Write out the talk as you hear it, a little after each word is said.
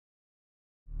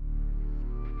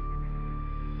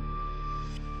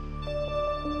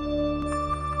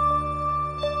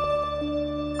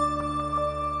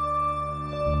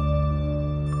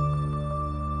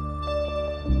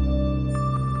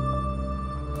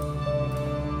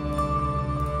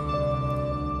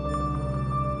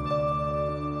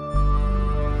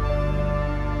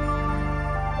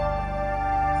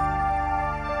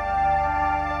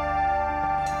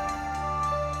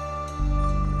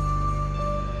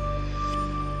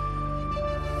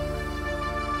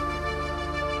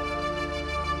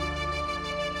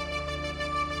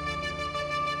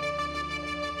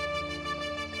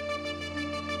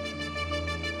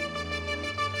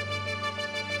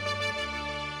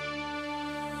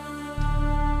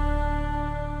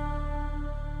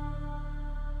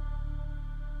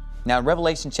Now in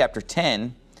Revelation chapter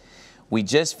 10, we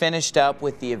just finished up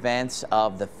with the events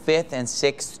of the 5th and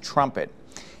 6th trumpet.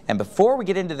 And before we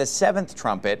get into the 7th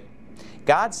trumpet,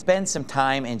 God spends some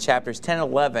time in chapters 10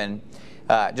 and 11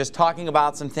 just talking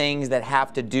about some things that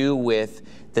have to do with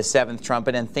the 7th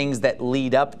trumpet and things that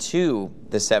lead up to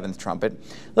the 7th trumpet.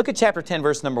 Look at chapter 10,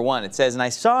 verse number 1. It says, "And I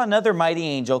saw another mighty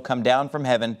angel come down from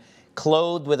heaven,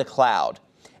 clothed with a cloud,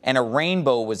 and a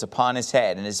rainbow was upon his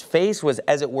head, and his face was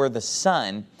as it were the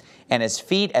sun, and his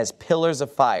feet as pillars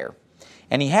of fire.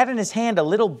 And he had in his hand a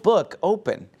little book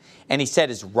open, and he set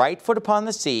his right foot upon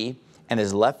the sea, and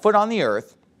his left foot on the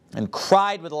earth, and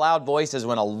cried with a loud voice as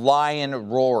when a lion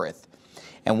roareth.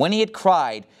 And when he had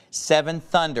cried, 7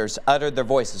 thunders uttered their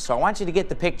voices." So I want you to get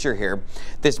the picture here.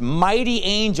 This mighty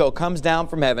angel comes down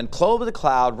from heaven, clothed with a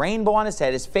cloud, rainbow on his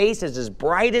head. His face is as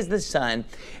bright as the sun.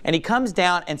 And he comes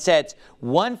down and sets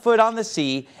one foot on the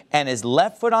sea and his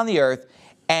left foot on the earth.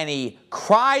 And he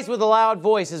cries with a loud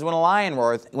voice as when a lion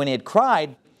roareth. When he had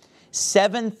cried,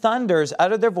 7 thunders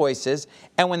uttered their voices,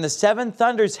 and when the 7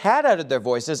 thunders had uttered their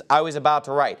voices, I was about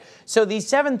to write. So these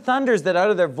 7 thunders that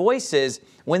utter their voices,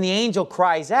 when the angel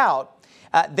cries out,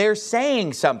 they're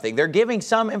saying something. They're giving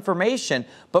some information,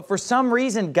 but for some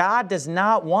reason, God does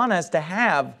not want us to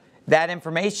have that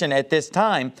information at this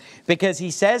time, because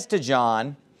he says to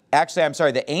John,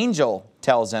 the angel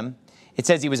tells him, it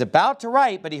says he was about to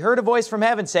write, but he heard a voice from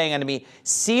heaven saying unto me,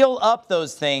 "Seal up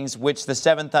those things which the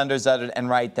 7 thunders uttered, and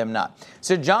write them not."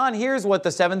 So John hears what the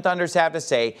 7 thunders have to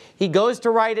say. He goes to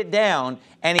write it down,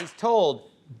 and he's told,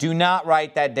 do not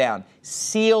write that down.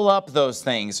 Seal up those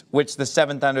things which the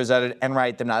 7 thunders uttered, and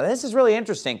write them not. This is really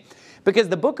interesting, because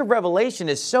the book of Revelation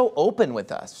is so open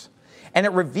with us, and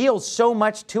it reveals so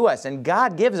much to us, and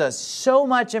God gives us so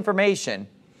much information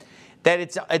that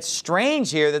it's strange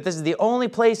here that this is the only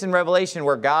place in Revelation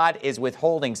where God is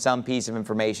withholding some piece of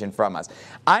information from us.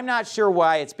 I'm not sure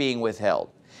why it's being withheld,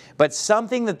 but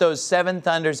something that those 7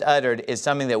 thunders uttered is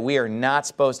something that we are not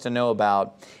supposed to know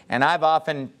about. And I've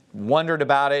often wondered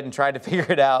about it and tried to figure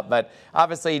it out, but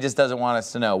obviously he just doesn't want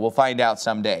us to know. We'll find out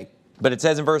someday. But it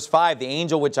says in verse 5, "The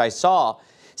angel which I saw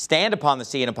stand upon the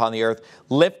sea and upon the earth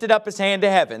lifted up his hand to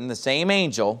heaven," the same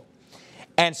angel,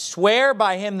 "and swear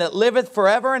by him that liveth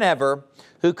forever and ever,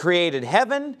 who created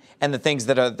heaven and the things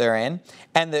that are therein,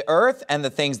 and the earth and the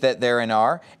things that therein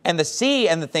are, and the sea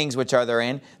and the things which are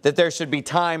therein, that there should be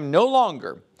time no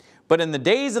longer. But in the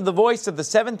days of the voice of the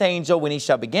 7th angel, when he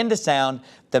shall begin to sound,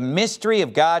 the mystery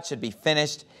of God should be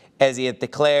finished, as he hath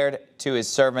declared to his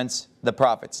servants the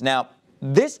prophets." Now,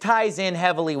 this ties in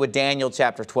heavily with Daniel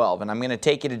chapter 12, and I'm going to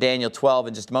take you to Daniel 12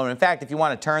 in just a moment. In fact, if you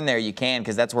want to turn there, you can,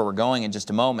 because that's where we're going in just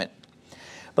a moment.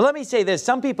 But let me say this,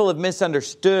 some people have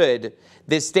misunderstood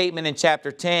this statement in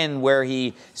chapter 10 where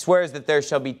he swears that there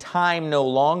shall be time no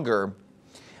longer.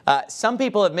 Some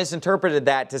people have misinterpreted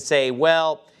that to say,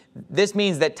 well, this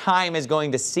means that time is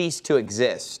going to cease to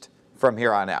exist from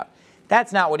here on out.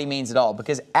 That's not what he means at all,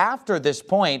 because after this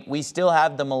point, we still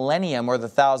have the millennium, or the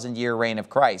 1,000-year reign of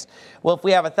Christ. Well, if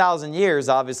we have 1,000 years,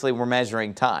 obviously we're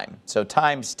measuring time. So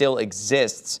time still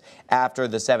exists after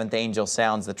the 7th angel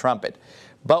sounds the trumpet.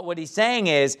 But what he's saying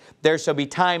is, there shall be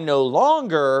time no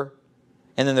longer,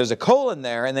 and then there's a colon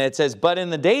there, and then it says, "But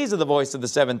in the days of the voice of the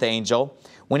 7th angel,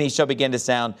 when he shall begin to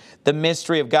sound, the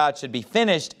mystery of God should be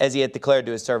finished, as he hath declared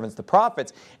to his servants the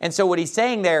prophets." And so what he's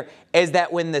saying there is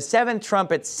that when the 7th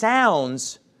trumpet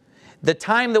sounds, the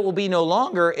time that will be no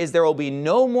longer is there will be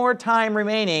no more time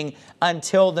remaining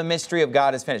until the mystery of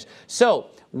God is finished. So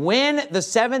when the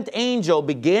 7th angel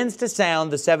begins to sound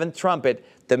the 7th trumpet,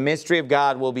 the mystery of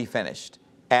God will be finished,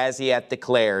 as he hath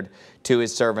declared to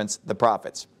his servants the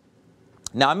prophets.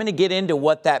 Now I'm going to get into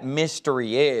what that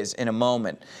mystery is in a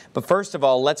moment. But first of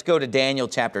all, let's go to Daniel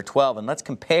chapter 12 and let's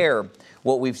compare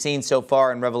what we've seen so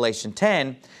far in Revelation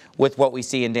 10 with what we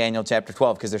see in Daniel chapter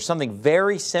 12, because there's something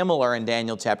very similar in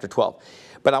Daniel chapter 12.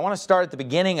 But I want to start at the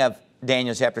beginning of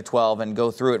Daniel chapter 12 and go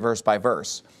through it verse by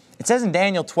verse. It says in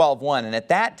Daniel 12:1, "And at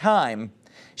that time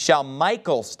shall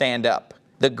Michael stand up,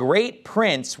 the great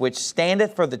prince which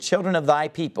standeth for the children of thy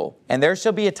people. And there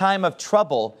shall be a time of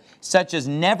trouble, such as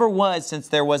never was since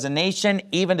there was a nation,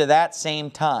 even to that same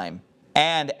time.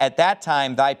 And at that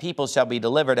time thy people shall be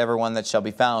delivered, every one that shall be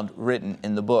found written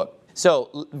in the book."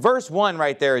 So verse 1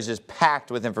 right there is just packed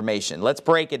with information. Let's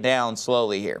break it down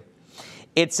slowly here.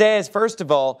 It says, first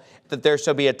of all, that there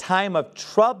shall be a time of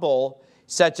trouble,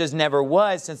 such as never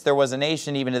was since there was a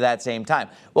nation, even to that same time.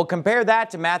 Well, compare that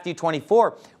to Matthew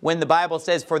 24, when the Bible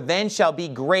says, "For then shall be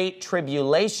great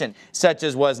tribulation, such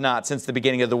as was not since the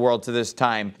beginning of the world to this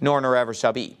time, nor ever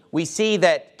shall be." We see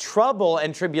that trouble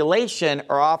and tribulation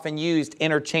are often used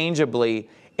interchangeably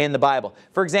in the Bible.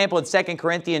 For example, in 2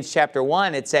 Corinthians chapter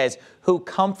 1, it says, who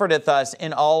comforteth us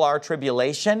in all our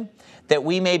tribulation, that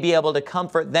we may be able to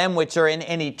comfort them which are in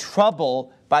any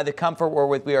trouble by the comfort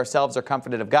wherewith we ourselves are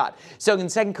comforted of God. So in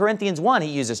 2 Corinthians 1, he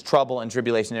uses trouble and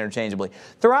tribulation interchangeably.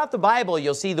 Throughout the Bible,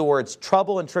 you'll see the words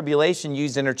trouble and tribulation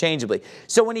used interchangeably.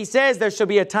 So when he says there shall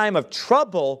be a time of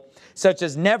trouble, such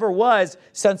as never was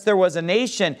since there was a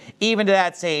nation, even to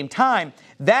that same time,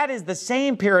 that is the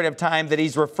same period of time that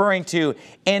he's referring to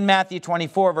in Matthew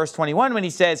 24, verse 21, when he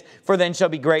says, for then shall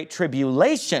be great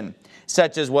tribulation,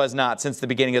 such as was not since the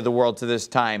beginning of the world to this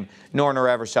time, nor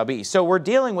ever shall be. So we're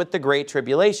dealing with the great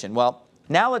tribulation. Well,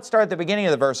 now let's start at the beginning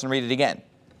of the verse and read it again.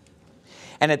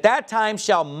 And at that time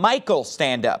shall Michael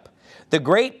stand up, the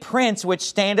great prince which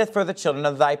standeth for the children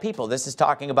of thy people. This is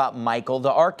talking about Michael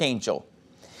the archangel.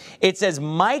 It says,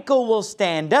 Michael will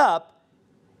stand up,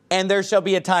 and there shall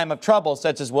be a time of trouble,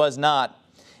 such as was not,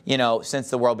 since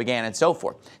the world began, and so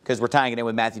forth. Because we're tying it in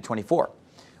with Matthew 24.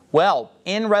 Well,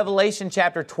 in Revelation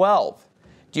chapter 12,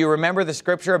 do you remember the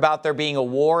scripture about there being a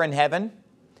war in heaven?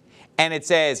 And it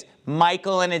says,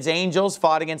 Michael and his angels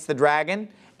fought against the dragon,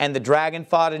 and the dragon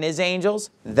fought and his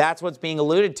angels. That's what's being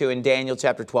alluded to in Daniel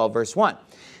chapter 12, verse 1.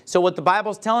 So what the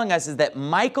Bible's telling us is that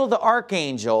Michael the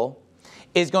archangel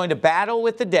is going to battle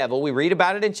with the devil. We read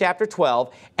about it in chapter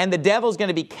 12, and the devil's going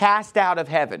to be cast out of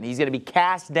heaven. He's going to be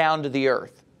cast down to the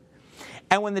earth.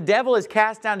 And when the devil is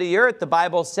cast down to the earth, the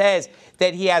Bible says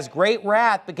that he has great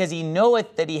wrath, because he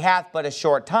knoweth that he hath but a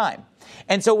short time.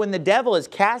 And so when the devil is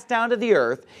cast down to the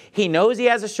earth, he knows he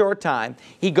has a short time.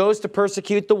 He goes to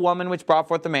persecute the woman which brought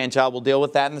forth the man-child. We'll deal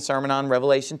with that in the sermon on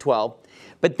Revelation 12.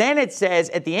 But then it says,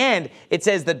 at the end, it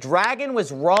says, the dragon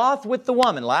was wroth with the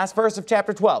woman, last verse of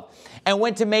chapter 12, and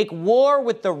went to make war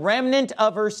with the remnant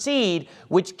of her seed,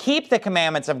 which keep the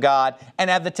commandments of God and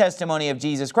have the testimony of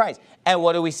Jesus Christ. And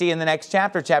what do we see in the next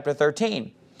chapter, chapter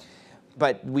 13?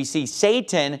 But we see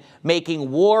Satan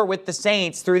making war with the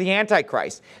saints through the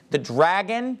Antichrist. The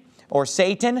dragon, or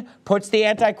Satan, puts the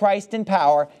Antichrist in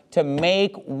power to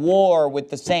make war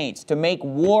with the saints, to make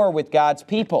war with God's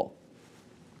people.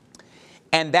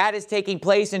 And that is taking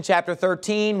place in chapter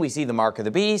 13. We see the mark of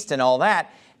the beast and all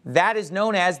that. That is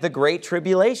known as the Great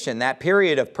Tribulation, that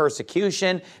period of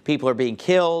persecution. People are being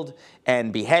killed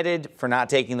and beheaded for not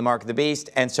taking the mark of the beast,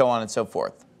 and so on and so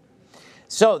forth.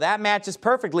 So that matches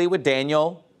perfectly with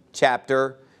Daniel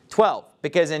chapter 12,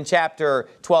 because in chapter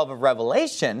 12 of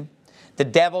Revelation, the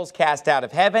devil's cast out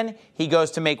of heaven. He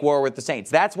goes to make war with the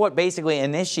saints. That's what basically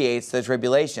initiates the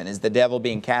tribulation, is the devil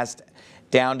being cast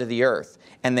down to the earth.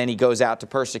 And then he goes out to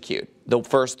persecute.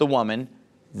 First the woman,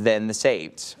 then the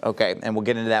saved. Okay, and we'll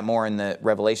get into that more in the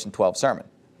Revelation 12 sermon.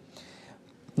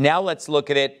 Now let's look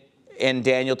at it in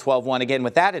Daniel 12:1 again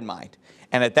with that in mind.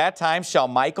 And at that time shall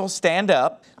Michael stand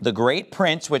up, the great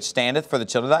prince which standeth for the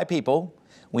children of thy people.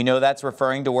 We know that's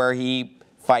referring to where he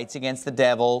fights against the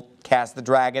devil, casts the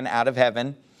dragon out of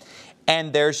heaven.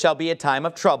 And there shall be a time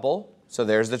of trouble. So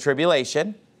there's the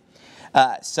tribulation.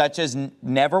 Such as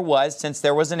never was since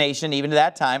there was a nation, even to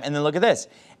that time. And then look at this.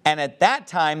 And at that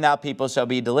time thou people shall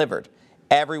be delivered,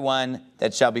 everyone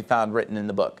that shall be found written in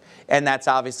the book. And that's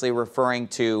obviously referring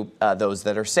to those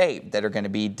that are saved, that are going to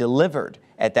be delivered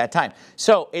at that time.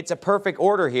 So it's a perfect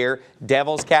order here.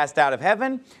 Devils cast out of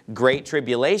heaven, great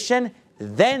tribulation,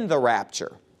 then the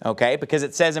rapture. Okay, because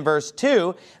it says in verse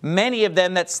 2, many of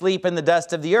them that sleep in the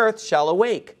dust of the earth shall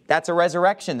awake. That's a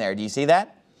resurrection there. Do you see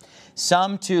that?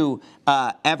 Some to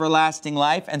everlasting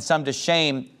life, and some to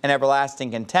shame and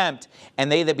everlasting contempt.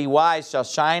 And they that be wise shall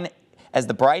shine as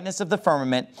the brightness of the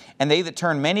firmament, and they that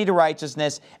turn many to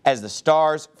righteousness as the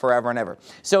stars forever and ever.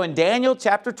 So in Daniel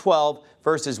chapter 12,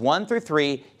 verses 1 through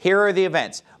 3, here are the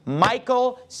events.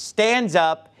 Michael stands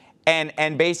up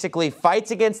and basically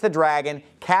fights against the dragon,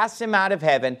 casts him out of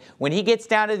heaven. When he gets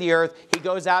down to the earth, he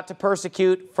goes out to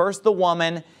persecute first the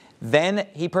woman, then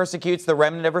he persecutes the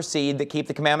remnant of her seed that keep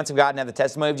the commandments of God and have the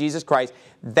testimony of Jesus Christ.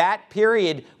 That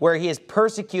period where he is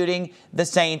persecuting the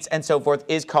saints and so forth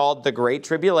is called the Great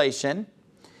Tribulation.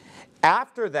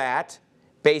 After that,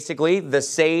 basically, the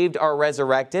saved are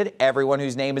resurrected. Everyone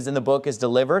whose name is in the book is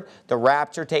delivered. The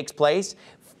rapture takes place.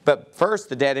 But first,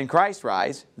 the dead in Christ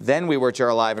rise. Then we which are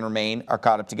alive and remain are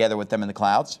caught up together with them in the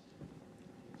clouds.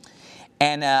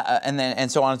 And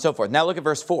so on and so forth. Now look at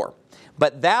verse 4.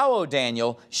 But thou, O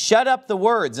Daniel, shut up the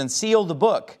words and seal the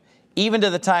book, even to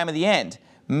the time of the end.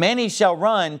 Many shall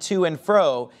run to and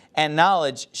fro, and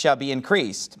knowledge shall be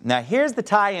increased. Now here's the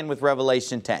tie-in with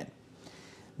Revelation 10.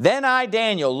 Then I,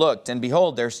 Daniel, looked, and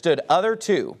behold, there stood other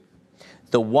two,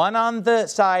 the one on the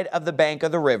side of the bank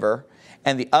of the river,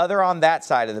 and the other on that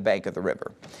side of the bank of the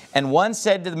river. And one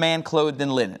said to the man clothed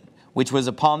in linen, which was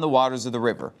upon the waters of the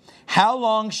river. How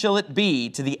long shall it be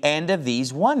to the end of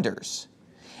these wonders?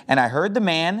 And I heard the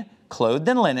man clothed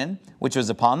in linen, which was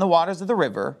upon the waters of the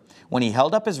river, when he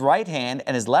held up his right hand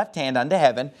and his left hand unto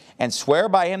heaven, and swear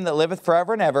by him that liveth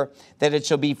forever and ever, that it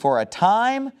shall be for a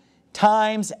time,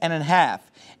 times, and an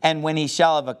half. And when he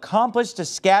shall have accomplished to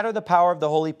scatter the power of the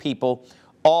holy people,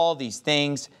 all these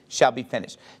things shall be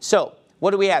finished. So,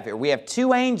 what do we have here? We have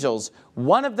two angels,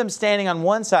 one of them standing on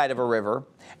one side of a river,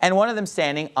 and one of them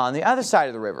standing on the other side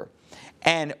of the river.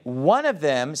 And one of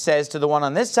them says to the one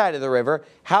on this side of the river,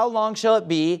 how long shall it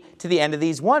be to the end of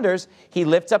these wonders? He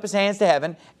lifts up his hands to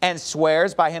heaven and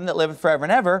swears by him that liveth forever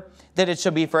and ever, that it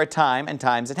shall be for a time, and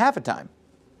times, and half a time.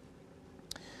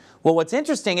 Well, what's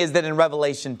interesting is that in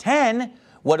Revelation 10,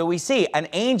 what do we see? An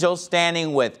angel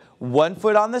standing with one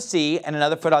foot on the sea and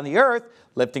another foot on the earth,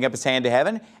 lifting up his hand to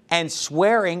heaven, and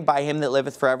swearing by him that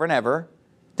liveth forever and ever,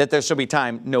 that there shall be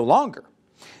time no longer.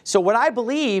 So what I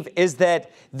believe is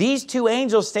that these two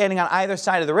angels standing on either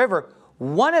side of the river,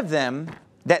 one of them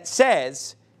that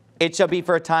says, it shall be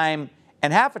for a time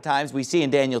and half a times, we see in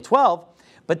Daniel 12,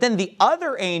 but then the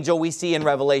other angel we see in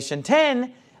Revelation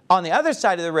 10, on the other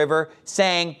side of the river,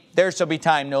 saying, there shall be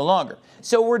time no longer.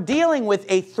 So we're dealing with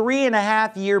a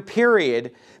 3.5-year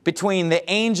period between the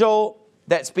angel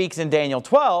that speaks in Daniel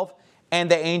 12 and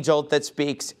the angel that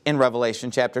speaks in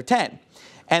Revelation chapter 10.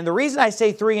 And the reason I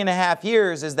say 3.5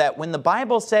 years is that when the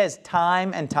Bible says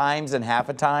time and times and half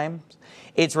a time,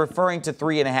 it's referring to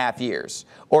 3.5 years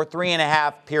or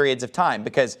 3.5 periods of time,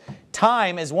 because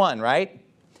time is one, right?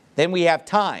 Then we have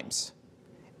times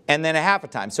and then a half a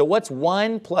time. So what's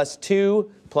 1 plus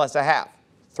 2 plus a half?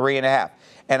 3.5.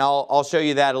 And I'll show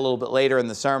you that a little bit later in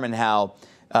the sermon, how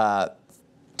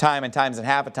time and times and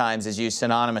half a times is used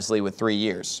synonymously with 3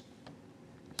 years.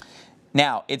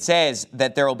 Now, it says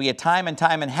that there will be a time and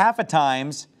half a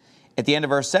times at the end of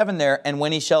verse 7 there, and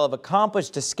when he shall have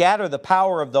accomplished to scatter the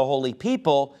power of the holy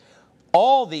people,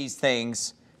 all these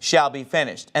things shall be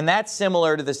finished. And that's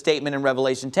similar to the statement in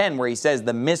Revelation 10 where he says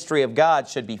the mystery of God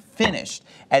should be finished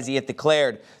as he hath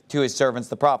declared to his servants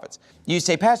the prophets. You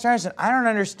say, Pastor Anderson, I don't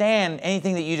understand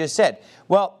anything that you just said.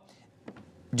 Well,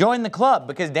 join the club,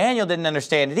 because Daniel didn't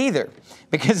understand it either.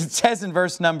 Because it says in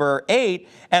verse number 8,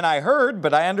 and I heard,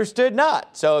 but I understood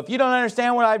not. So if you don't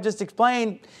understand what I've just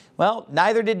explained, well,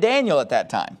 neither did Daniel at that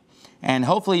time. And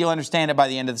hopefully you'll understand it by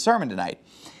the end of the sermon tonight.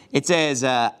 It says,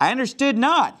 I understood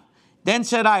not. Then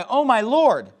said I, O my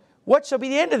Lord, what shall be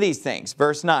the end of these things?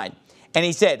 Verse 9. And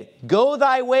he said, go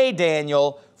thy way,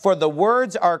 Daniel, for the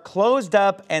words are closed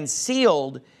up and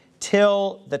sealed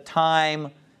till the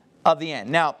time of the end.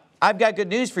 Now, I've got good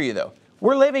news for you, though.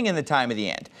 We're living in the time of the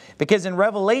end. Because in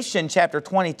Revelation chapter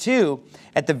 22,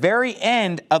 at the very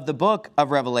end of the book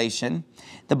of Revelation,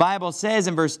 the Bible says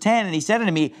in verse 10, and he said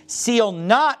unto me, seal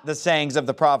not the sayings of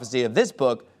the prophecy of this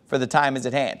book, for the time is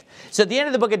at hand. So at the end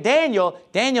of the book of Daniel,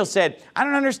 Daniel said, I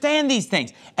don't understand these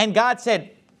things. And God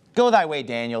said, go thy way,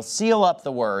 Daniel, seal up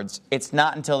the words. It's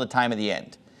not until the time of the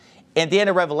end. At the end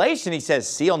of Revelation, he says,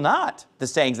 seal not the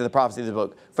sayings of the prophecy of the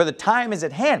book, for the time is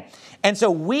at hand. And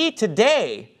so we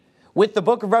today, with the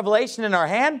book of Revelation in our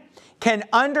hand, can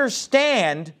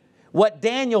understand what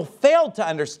Daniel failed to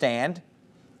understand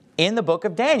in the book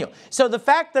of Daniel. So the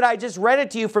fact that I just read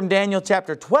it to you from Daniel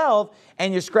chapter 12,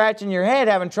 and you're scratching your head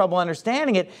having trouble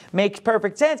understanding it, makes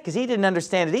perfect sense, because he didn't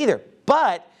understand it either.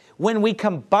 But when we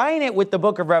combine it with the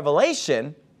book of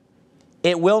Revelation,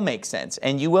 it will make sense,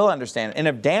 and you will understand it. And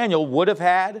if Daniel would have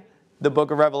had the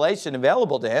book of Revelation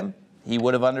available to him, he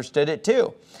would have understood it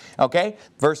too. Okay?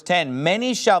 Verse 10,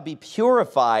 many shall be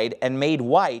purified and made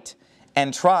white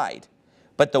and tried.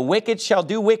 But the wicked shall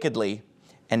do wickedly,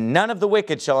 and none of the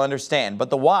wicked shall understand,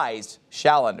 but the wise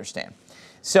shall understand.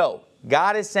 So,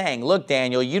 God is saying, look,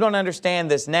 Daniel, you don't understand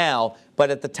this now,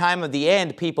 but at the time of the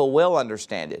end, people will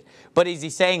understand it. But is he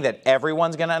saying that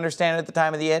everyone's going to understand it at the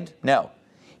time of the end? No.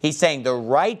 He's saying the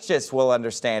righteous will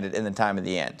understand it in the time of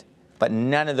the end, but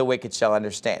none of the wicked shall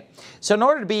understand. So in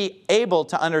order to be able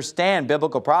to understand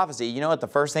biblical prophecy, you know what the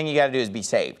first thing you got to do is be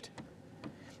saved.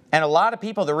 And a lot of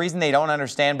people, the reason they don't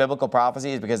understand biblical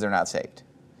prophecy is because they're not saved.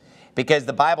 Because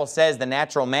the Bible says the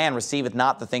natural man receiveth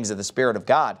not the things of the Spirit of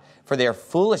God, for they are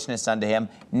foolishness unto him,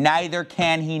 neither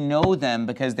can he know them,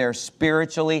 because they're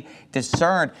spiritually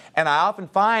discerned. And I often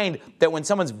find that when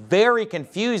someone's very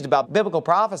confused about biblical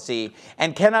prophecy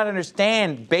and cannot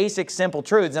understand basic, simple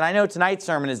truths, and I know tonight's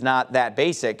sermon is not that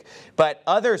basic, but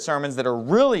other sermons that are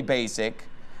really basic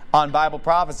on Bible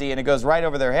prophecy, and it goes right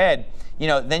over their head, you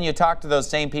know, then you talk to those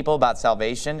same people about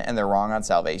salvation, and they're wrong on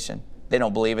salvation. They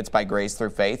don't believe it's by grace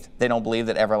through faith. They don't believe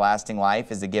that everlasting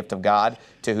life is the gift of God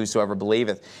to whosoever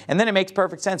believeth. And then it makes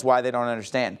perfect sense why they don't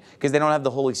understand. Because they don't have the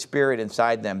Holy Spirit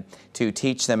inside them to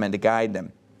teach them and to guide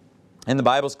them. And the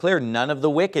Bible's clear, none of the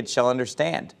wicked shall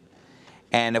understand.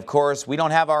 And of course, we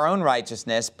don't have our own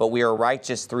righteousness, but we are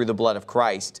righteous through the blood of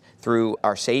Christ, through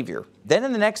our Savior. Then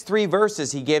in the next 3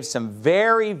 verses, he gives some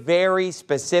very, very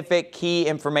specific key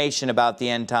information about the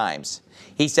end times.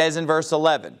 He says in verse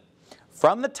 11,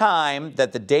 "From the time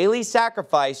that the daily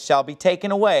sacrifice shall be taken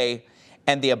away,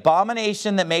 and the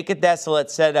abomination that maketh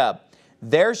desolate set up,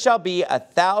 there shall be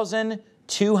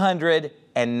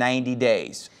 1,290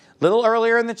 days." A little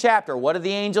earlier in the chapter, what did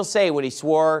the angel say when he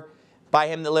swore by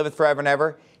him that liveth forever and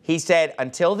ever? He said,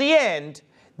 until the end,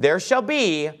 there shall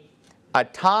be a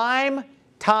time,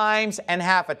 times, and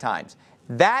half a times.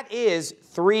 That is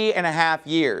 3.5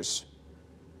 years.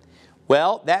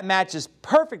 Well, that matches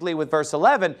perfectly with verse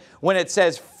 11 when it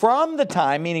says, from the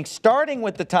time, meaning starting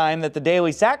with the time that the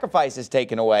daily sacrifice is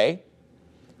taken away,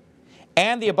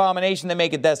 and the abomination that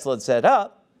maketh desolate set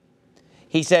up,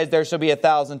 he says there shall be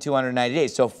 1,290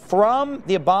 days. So from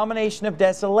the abomination of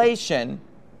desolation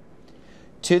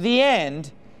to the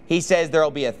end, he says there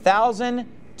will be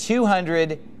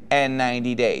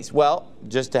 1,290 days. Well,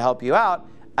 just to help you out,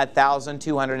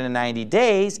 1,290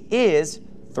 days is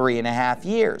 3.5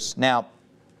 years. Now,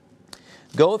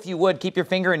 go if you would, keep your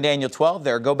finger in Daniel 12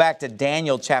 there. Go back to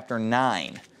Daniel chapter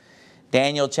 9.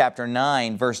 Daniel chapter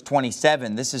 9, verse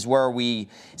 27. This is where we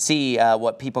see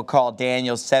what people call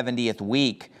Daniel's 70th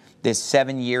week, this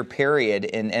 7-year period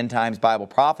in end times Bible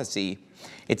prophecy.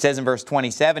 It says in verse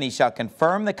 27, he shall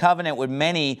confirm the covenant with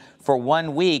many for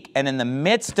 1 week, and in the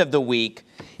midst of the week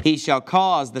he shall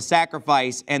cause the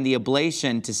sacrifice and the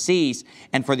oblation to cease,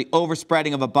 and for the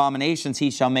overspreading of abominations he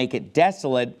shall make it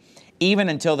desolate, even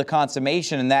until the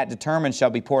consummation, and that determined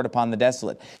shall be poured upon the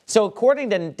desolate. So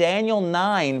according to Daniel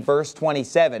 9, verse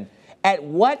 27, at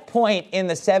what point in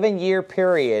the 7-year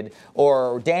period,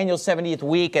 or Daniel's 70th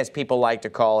week as people like to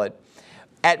call it,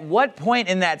 at what point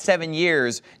in that 7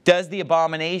 years does the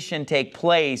abomination take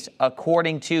place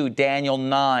according to Daniel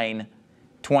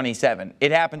 9:27?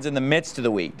 It happens in the midst of the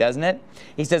week, doesn't it?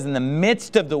 He says in the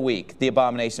midst of the week, the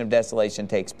abomination of desolation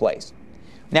takes place.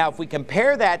 Now, if we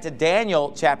compare that to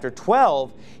Daniel chapter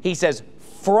 12, he says,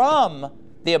 from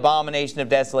the abomination of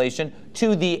desolation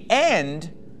to the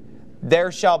end,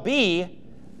 there shall be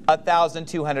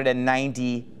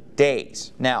 1,290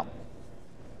 days. Now,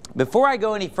 before I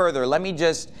go any further, let me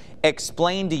just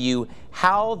explain to you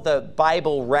how the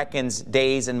Bible reckons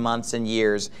days and months and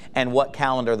years and what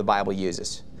calendar the Bible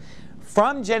uses.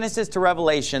 From Genesis to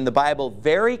Revelation, the Bible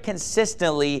very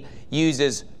consistently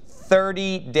uses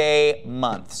 30-day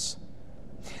months.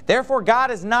 Therefore,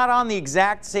 God is not on the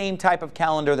exact same type of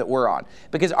calendar that we're on,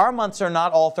 because our months are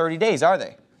not all 30 days, are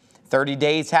they? 30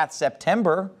 days hath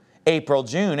September, April,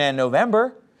 June, and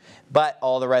November. But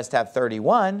all the rest have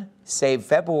 31, save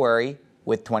February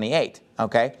with 28,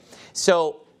 okay?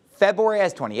 So February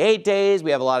has 28 days.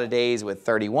 We have a lot of days with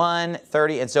 31,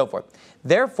 30, and so forth.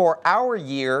 Therefore, our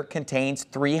year contains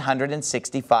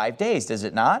 365 days, does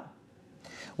it not?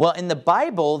 Well, in the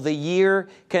Bible, the year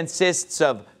consists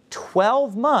of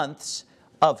 12 months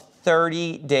of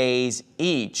 30 days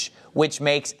each, which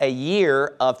makes a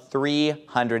year of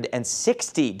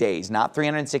 360 days, not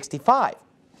 365.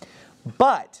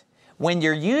 But when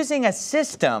you're using a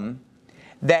system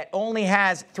that only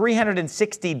has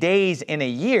 360 days in a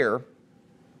year,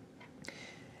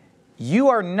 you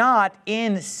are not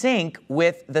in sync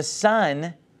with the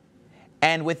sun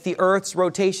and with the Earth's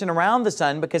rotation around the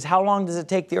sun, because how long does it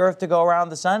take the Earth to go around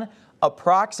the sun?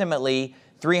 Approximately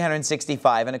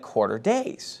 365.25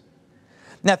 days.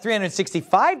 Now,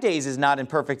 365 days is not in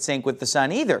perfect sync with the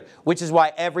sun either, which is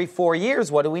why every 4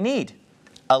 years, what do we need?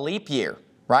 A leap year,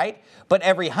 right? But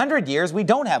every 100 years, we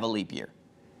don't have a leap year,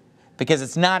 because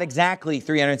it's not exactly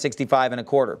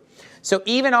 365.25. So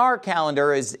even our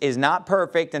calendar is not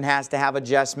perfect and has to have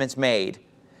adjustments made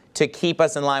to keep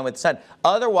us in line with the sun.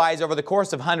 Otherwise, over the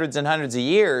course of hundreds and hundreds of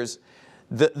years,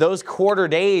 those quarter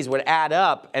days would add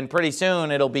up, and pretty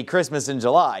soon it'll be Christmas in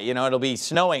July. You know, it'll be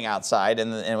snowing outside,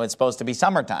 and it's supposed to be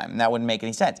summertime, and that wouldn't make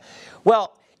any sense.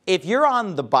 Well, if you're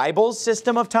on the Bible's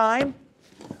system of time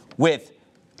with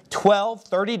 12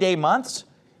 30-day months,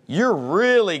 you're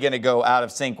really going to go out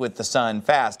of sync with the sun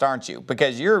fast, aren't you?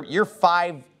 Because you're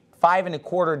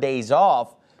 5.25 days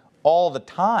off all the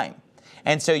time.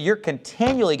 And so you're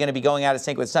continually going to be going out of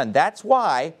sync with the sun. That's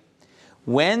why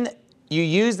when you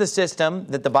use the system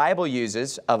that the Bible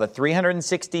uses of a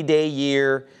 360-day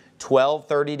year, 12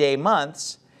 30-day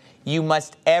months, you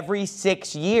must every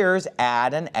 6 years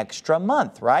add an extra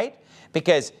month, right?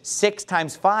 because 6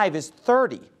 times 5 is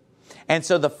 30. And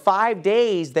so the 5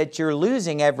 days that you're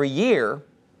losing every year,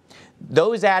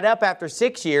 those add up after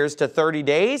 6 years to 30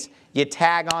 days. You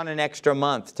tag on an extra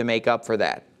month to make up for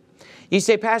that. You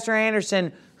say, Pastor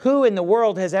Anderson, who in the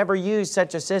world has ever used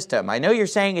such a system? I know you're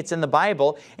saying it's in the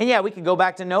Bible, and yeah, we can go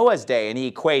back to Noah's day, and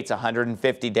he equates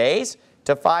 150 days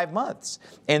to 5 months.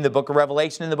 In the book of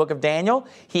Revelation, in the book of Daniel,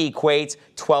 he equates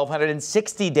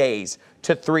 1,260 days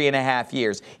to 3.5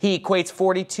 years. He equates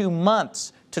 42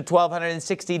 months to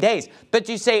 1,260 days. But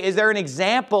you say, is there an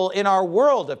example in our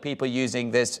world of people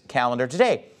using this calendar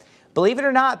today? Believe it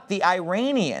or not, the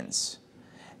Iranians,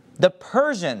 the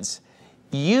Persians,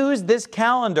 used this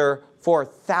calendar for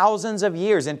thousands of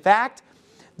years. In fact,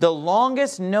 the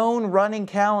longest known running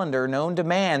calendar known to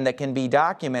man that can be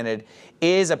documented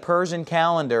is a Persian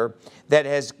calendar that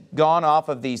has gone off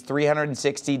of these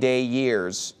 360-day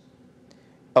years.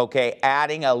 Okay,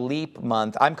 adding a leap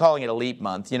month. I'm calling it a leap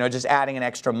month. You know, just adding an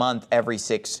extra month every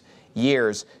 6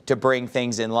 years to bring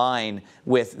things in line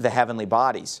with the heavenly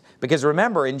bodies. Because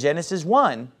remember, in Genesis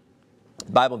 1,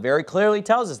 the Bible very clearly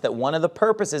tells us that one of the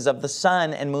purposes of the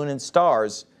sun and moon and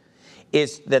stars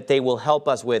is that they will help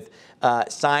us with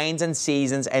signs and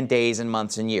seasons and days and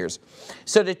months and years.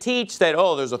 So to teach that,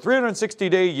 oh, there's a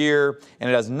 360-day year and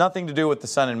it has nothing to do with the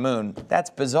sun and moon, that's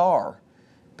bizarre.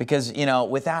 Because, you know,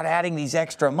 without adding these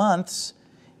extra months,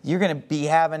 you're going to be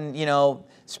having, you know,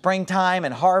 springtime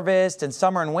and harvest and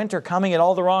summer and winter coming at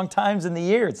all the wrong times in the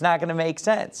year. It's not going to make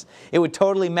sense. It would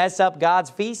totally mess up God's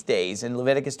feast days in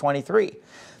Leviticus 23.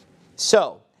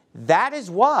 So that is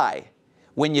why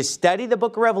when you study the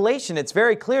book of Revelation, it's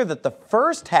very clear that the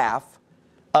first half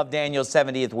of Daniel's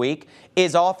 70th week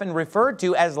is often referred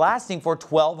to as lasting for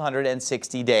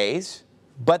 1,260 days.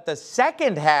 But the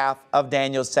second half of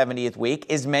Daniel's 70th week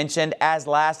is mentioned as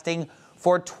lasting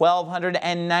for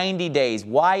 1,290 days.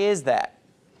 Why is that?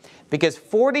 Because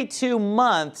 42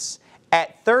 months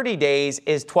at 30 days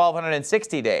is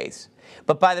 1,260 days.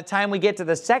 But by the time we get to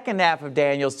the second half of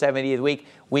Daniel's 70th week,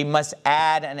 we must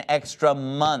add an extra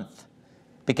month.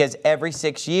 Because every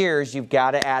 6 years, you've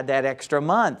got to add that extra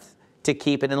month to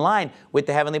keep it in line with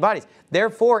the heavenly bodies.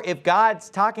 Therefore, if God's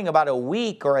talking about a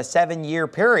week or a 7-year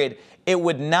period, it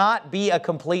would not be a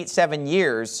complete 7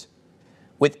 years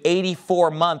with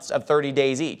 84 months of 30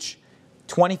 days each.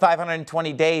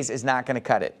 2,520 days is not going to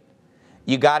cut it.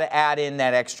 You got to add in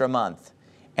that extra month.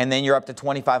 And then you're up to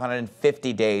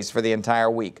 2,550 days for the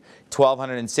entire week.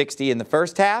 1,260 in the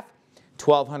first half,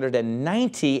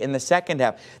 1,290 in the second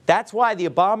half. That's why the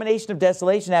abomination of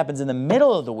desolation happens in the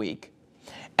middle of the week.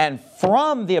 And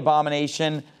from the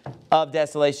abomination of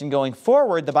desolation going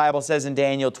forward, the Bible says in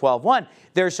Daniel 12:1,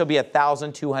 there shall be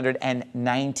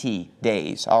 1,290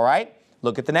 days. All right?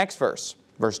 Look at the next verse.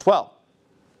 Verse 12.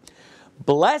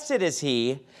 Blessed is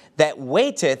he that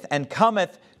waiteth and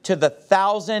cometh to the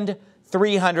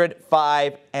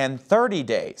 1,330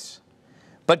 days.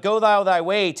 But go thou thy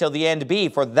way till the end be,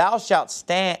 for thou shalt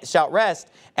rest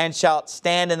and shalt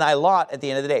stand in thy lot at the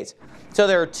end of the days. So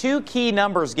there are two key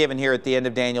numbers given here at the end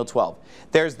of Daniel 12.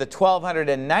 There's the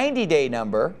 1,290-day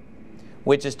number,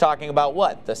 which is talking about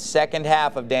what? The second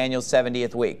half of Daniel's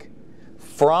 70th week.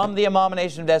 From the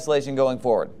abomination of desolation going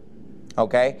forward.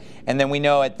 Okay? And then we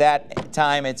know at that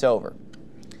time it's over.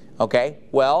 Okay?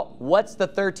 Well, what's the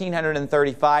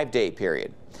 1,335-day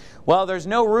period? Well, there's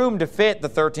no room to fit the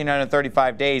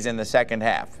 1,335 days in the second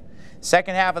half.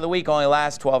 Second half of the week only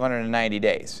lasts 1,290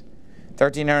 days.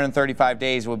 1,335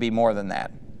 days would be more than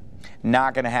that.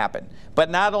 Not going to happen. But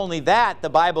not only that, the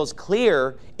Bible's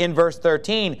clear in verse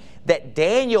 13 that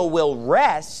Daniel will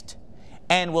rest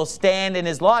and will stand in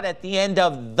his lot at the end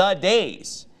of the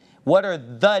days. What are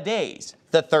the days?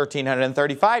 The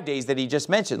 1,335 days that he just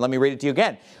mentioned. Let me read it to you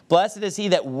again. Blessed is he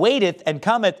that waiteth and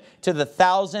cometh to the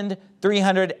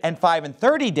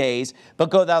 1,330 days, but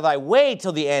go thou thy way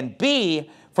till the end be,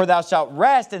 for thou shalt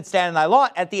rest and stand in thy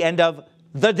lot at the end of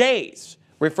the days,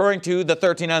 referring to the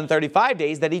 1,335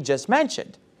 days that he just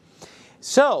mentioned.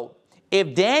 So,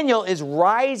 if Daniel is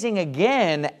rising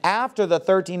again after the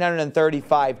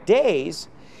 1,335 days,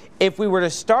 if we were to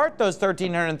start those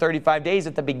 1,335 days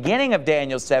at the beginning of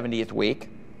Daniel's 70th week,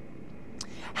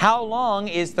 how long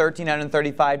is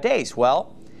 1,335 days?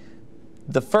 Well,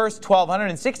 the first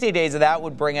 1,260 days of that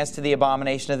would bring us to the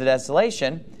abomination of the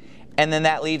desolation, and then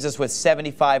that leaves us with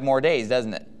 75 more days,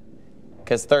 doesn't it?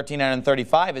 Because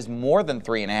 1,335 is more than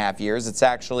 3.5 years. It's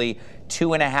actually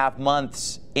 2.5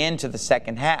 months into the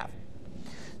second half.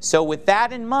 So with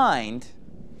that in mind,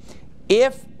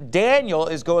 if Daniel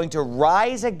is going to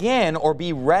rise again or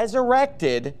be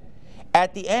resurrected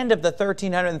at the end of the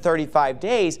 1335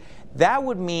 days, that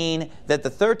would mean that the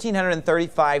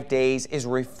 1335 days is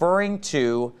referring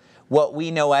to what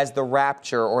we know as the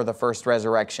rapture or the first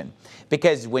resurrection.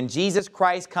 Because when Jesus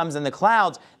Christ comes in the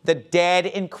clouds, the dead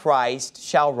in Christ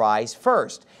shall rise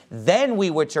first. Then we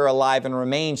which are alive and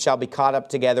remain shall be caught up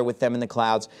together with them in the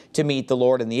clouds to meet the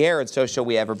Lord in the air, and so shall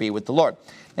we ever be with the Lord.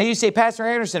 Now you say, Pastor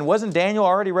Anderson, wasn't Daniel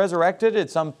already resurrected at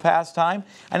some past time?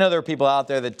 I know there are people out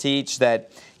there that teach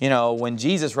that, when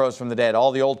Jesus rose from the dead,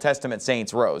 all the Old Testament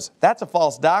saints rose. That's a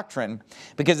false doctrine,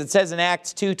 because it says in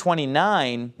Acts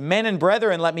 2:29, men and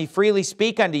brethren, let me freely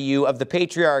speak unto you of the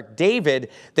patriarch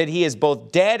David, that he is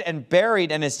both dead and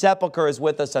buried, and his sepulchre is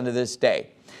with us unto this day.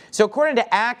 So according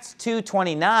to Acts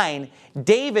 2:29,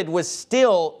 David was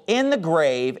still in the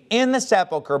grave, in the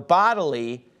sepulchre,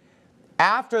 bodily,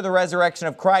 after the resurrection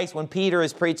of Christ when Peter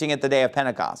is preaching at the day of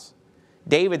Pentecost.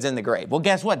 David's in the grave. Well,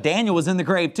 guess what? Daniel was in the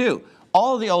grave too.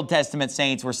 All of the Old Testament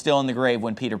saints were still in the grave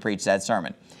when Peter preached that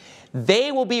sermon.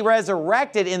 They will be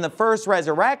resurrected in the first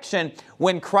resurrection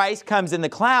when Christ comes in the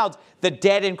clouds. The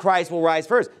dead in Christ will rise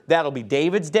first. That'll be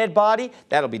David's dead body.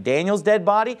 That'll be Daniel's dead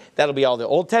body. That'll be all the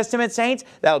Old Testament saints.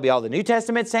 That'll be all the New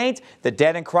Testament saints. The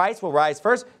dead in Christ will rise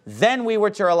first. Then we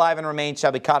which are alive and remain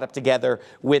shall be caught up together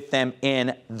with them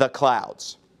in the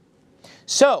clouds.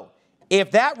 So,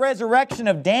 if that resurrection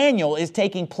of Daniel is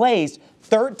taking place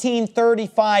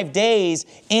 1335 days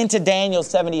into Daniel's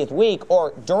 70th week,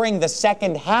 or during the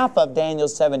second half of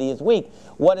Daniel's 70th week,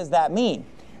 what does that mean?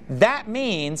 That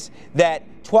means that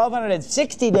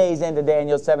 1260 days into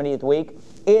Daniel's 70th week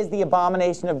is the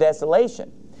abomination of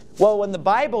desolation. Well, when the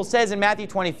Bible says in Matthew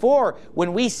 24,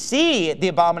 when we see the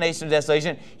abomination of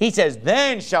desolation, he says,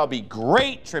 then shall be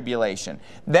great tribulation.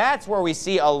 That's where we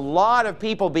see a lot of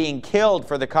people being killed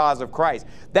for the cause of Christ.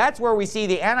 That's where we see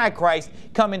the Antichrist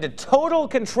come into total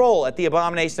control at the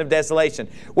abomination of desolation,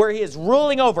 where he is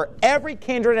ruling over every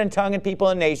kindred and tongue and people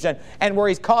and nation, and where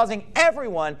he's causing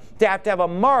everyone to have a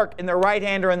mark in their right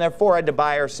hand or in their forehead to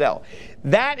buy or sell.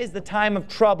 That is the time of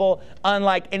trouble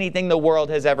unlike anything the world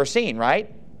has ever seen,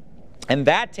 right? And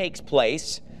that takes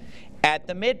place at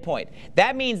the midpoint.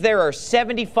 That means there are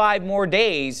 75 more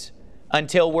days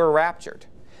until we're raptured.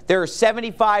 There are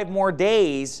 75 more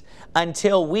days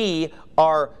until we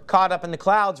are caught up in the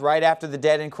clouds right after the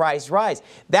dead in Christ rise.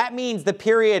 That means the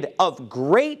period of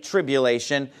great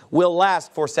tribulation will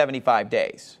last for 75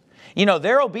 days.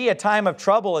 There will be a time of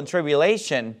trouble and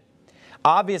tribulation,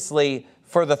 obviously,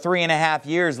 for the 3.5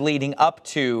 years leading up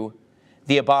to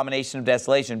the abomination of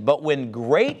desolation. But when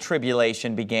great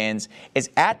tribulation begins, is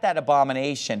at that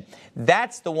abomination,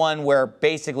 that's the one where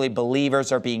basically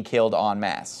believers are being killed en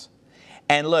masse.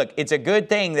 And look, it's a good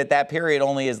thing that that period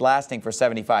only is lasting for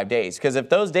 75 days. Because if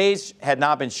those days had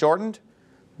not been shortened,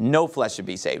 no flesh should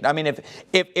be saved. I mean,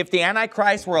 if the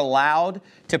Antichrist were allowed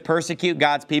to persecute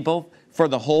God's people for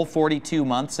the whole 42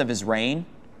 months of his reign,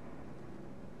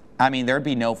 I mean, there'd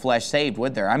be no flesh saved,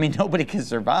 would there? I mean, nobody could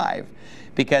survive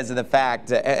because of the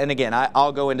fact, and again,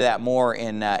 I'll go into that more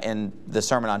in the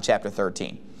sermon on chapter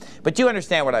 13. But you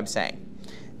understand what I'm saying,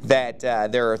 that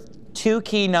there are two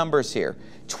key numbers here.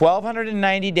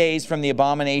 1,290 days from the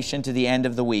abomination to the end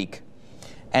of the week,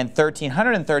 and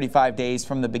 1,335 days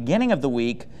from the beginning of the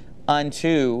week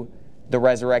unto the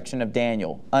resurrection of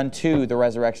Daniel, unto the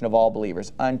resurrection of all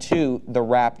believers, unto the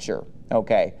rapture,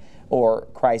 okay, or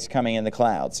Christ coming in the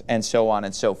clouds, and so on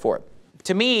and so forth.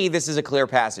 To me, this is a clear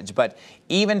passage, but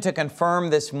even to confirm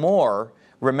this more,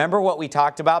 remember what we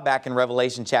talked about back in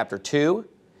Revelation chapter 2,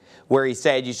 where he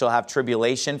said, you shall have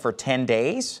tribulation for 10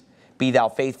 days. Be thou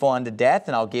faithful unto death,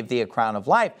 and I'll give thee a crown of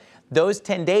life. Those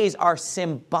 10 days are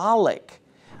symbolic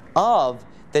of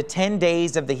the 10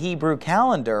 days of the Hebrew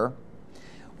calendar,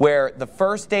 where the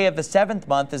first day of the 7th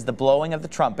month is the blowing of the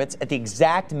trumpets at the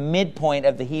exact midpoint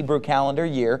of the Hebrew calendar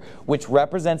year, which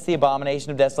represents the abomination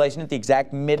of desolation at the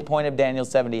exact midpoint of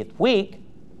Daniel's 70th week.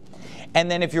 And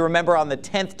then if you remember, on the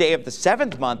 10th day of the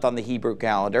 7th month on the Hebrew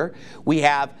calendar, we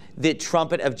have the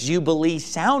trumpet of Jubilee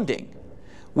sounding,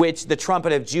 which the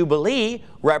trumpet of Jubilee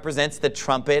represents the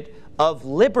trumpet of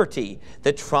liberty,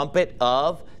 the trumpet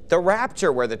of the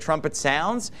rapture, where the trumpet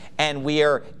sounds and we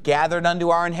are gathered unto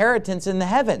our inheritance in the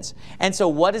heavens. And so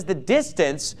what is the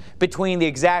distance between the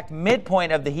exact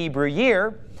midpoint of the Hebrew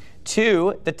year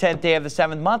to the 10th day of the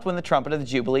 7th month when the trumpet of the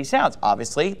Jubilee sounds?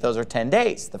 Obviously, those are 10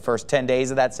 days, the first 10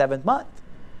 days of that 7th month.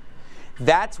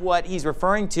 That's what he's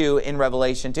referring to in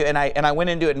Revelation 2. And I went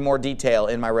into it in more detail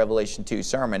in my Revelation 2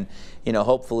 sermon.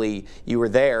 Hopefully you were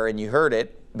there and you heard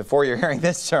it before you're hearing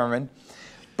this sermon.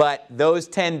 But those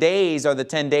 10 days are the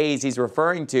 10 days he's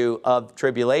referring to of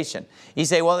tribulation. You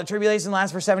say, well, the tribulation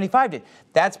lasts for 75 days.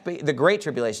 That's the great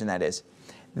tribulation, that is.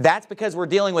 That's because we're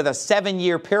dealing with a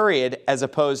 7-year period as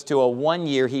opposed to a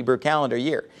 1-year Hebrew calendar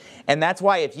year. And that's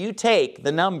why if you take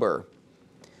the number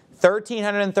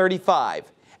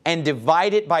 1335 and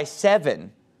divide it by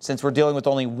 7, since we're dealing with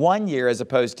only 1 year as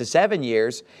opposed to 7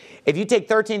 years, if you take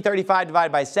 1335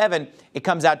 divided by 7, it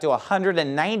comes out to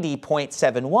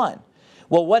 190.71.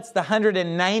 Well, what's the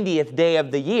 190th day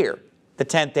of the year? The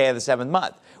 10th day of the 7th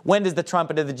month. When does the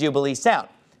trumpet of the Jubilee sound?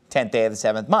 10th day of the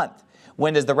 7th month.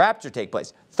 When does the rapture take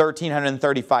place?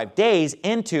 1335 days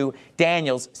into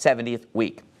Daniel's 70th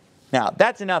week. Now,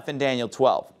 that's enough in Daniel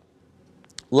 12.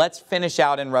 Let's finish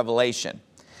out in Revelation.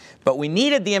 But we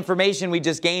needed the information we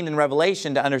just gained in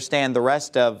Revelation to understand the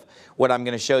rest of what I'm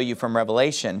going to show you from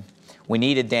Revelation. We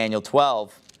needed Daniel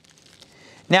 12.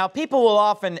 Now, people will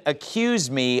often accuse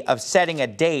me of setting a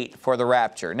date for the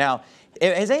rapture. Now,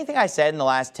 has anything I said in the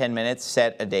last 10 minutes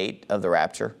set a date of the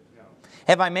rapture? No.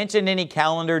 Have I mentioned any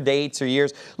calendar dates or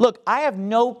years? Look, I have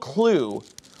no clue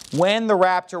when the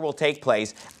rapture will take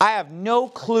place. I have no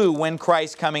clue when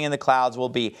Christ's coming in the clouds will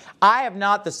be. I have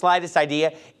not the slightest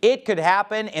idea. It could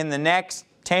happen in the next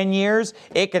 10 years.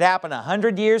 It could happen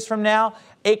 100 years from now.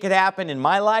 It could happen in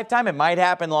my lifetime. It might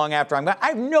happen long after I'm gone. I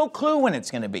have no clue when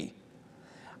it's going to be.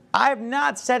 I have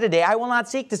not set a day. I will not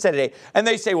seek to set a day. And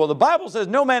they say, well, the Bible says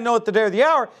no man knoweth the day or the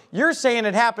hour. You're saying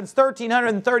it happens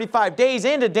 1,335 days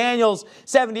into Daniel's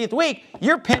 70th week.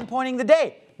 You're pinpointing the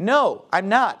day. No, I'm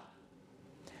not.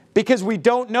 Because we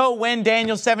don't know when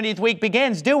Daniel's 70th week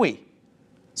begins, do we?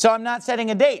 So I'm not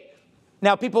setting a date.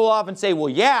 Now, people will often say, well,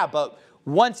 yeah, but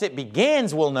once it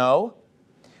begins, we'll know.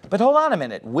 But hold on a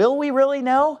minute. Will we really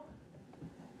know?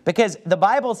 Because the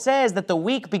Bible says that the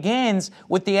week begins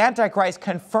with the Antichrist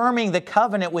confirming the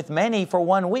covenant with many for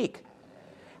 1 week.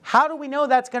 How do we know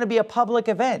that's going to be a public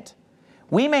event?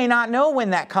 We may not know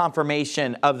when that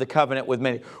confirmation of the covenant with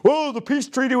many. Oh, the peace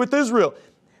treaty with Israel.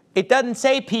 It doesn't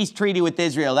say peace treaty with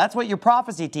Israel. That's what your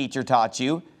prophecy teacher taught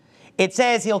you. It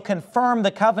says he'll confirm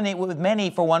the covenant with many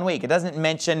for 1 week. It doesn't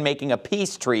mention making a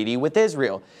peace treaty with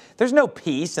Israel. There's no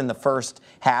peace in the first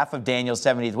half of Daniel's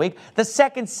 70th week. The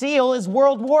second seal is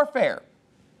world warfare.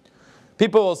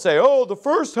 People will say, oh, the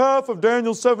first half of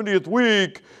Daniel's 70th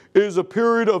week is a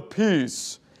period of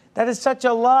peace. That is such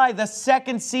a lie. The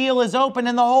second seal is open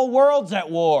and the whole world's at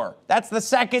war. That's the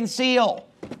second seal.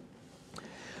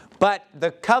 But the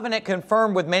covenant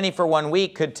confirmed with many for 1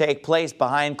 week could take place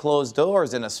behind closed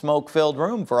doors in a smoke-filled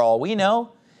room for all we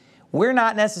know. We're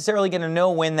not necessarily going to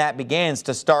know when that begins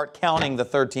to start counting the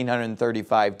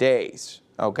 1,335 days.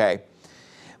 Okay?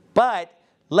 But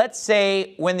let's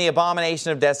say when the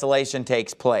abomination of desolation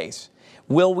takes place,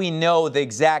 will we know the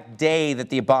exact day that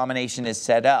the abomination is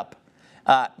set up?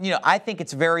 I think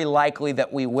it's very likely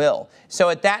that we will. So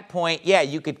at that point, yeah,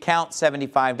 you could count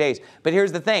 75 days. But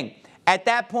here's the thing. At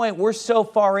that point, we're so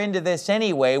far into this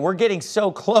anyway. We're getting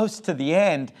so close to the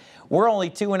end. We're only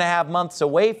 2.5 months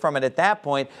away from it at that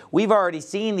point. We've already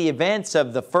seen the events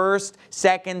of the first,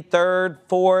 second, third,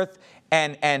 fourth,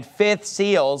 and fifth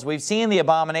seals. We've seen the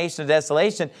abomination of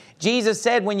desolation. Jesus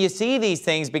said, when you see these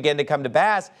things begin to come to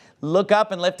pass, look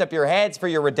up and lift up your heads, for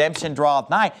your redemption draweth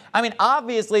nigh. I mean,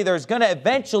 obviously, there's going to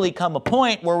eventually come a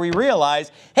point where we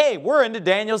realize, hey, we're into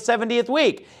Daniel's 70th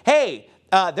week. Hey,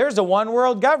 there's a one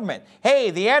world government.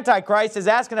 Hey, the Antichrist is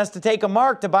asking us to take a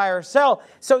mark to buy or sell.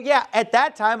 So yeah, at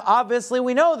that time, obviously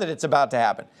we know that it's about to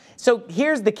happen. So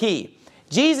here's the key.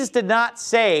 Jesus did not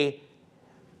say,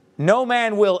 no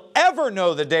man will ever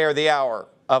know the day or the hour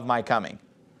of my coming.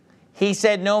 He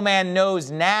said, no man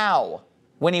knows now.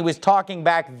 When he was talking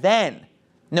back then,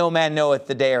 no man knoweth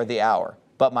the day or the hour,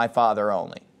 but my Father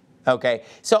only. Okay,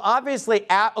 so obviously,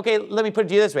 okay, let me put it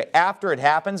to you this way. After it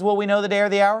happens, will we know the day or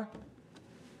the hour?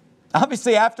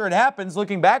 Obviously, after it happens,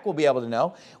 looking back, we'll be able to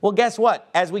know. Well, guess what?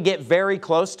 As we get very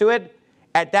close to it,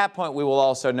 at that point, we will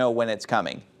also know when it's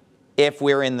coming. If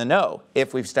we're in the know,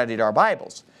 if we've studied our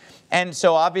Bibles. And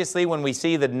so obviously, when we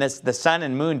see the sun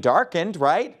and moon darkened,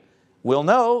 right, we'll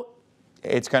know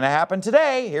it's going to happen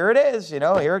today. Here it is,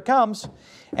 here it comes.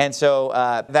 And so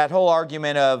that whole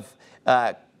argument of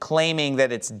claiming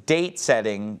that it's date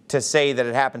setting to say that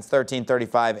it happens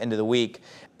 1335 into the week,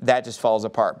 that just falls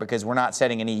apart because we're not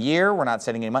setting any year, we're not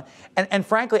setting any month. And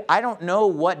frankly, I don't know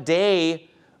what day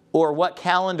or what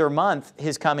calendar month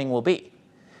his coming will be.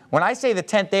 When I say the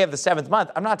 10th day of the 7th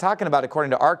month, I'm not talking about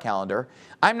according to our calendar.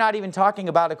 I'm not even talking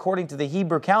about according to the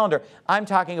Hebrew calendar. I'm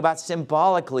talking about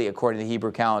symbolically according to the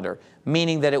Hebrew calendar,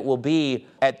 meaning that it will be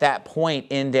at that point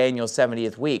in Daniel's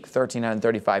 70th week,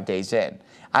 1,335 days in.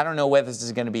 I don't know whether this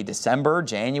is going to be December,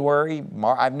 January,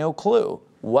 March. I have no clue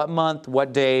what month,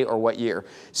 what day, or what year.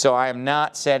 So I am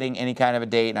not setting any kind of a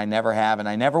date, and I never have, and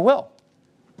I never will.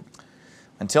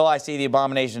 until I see the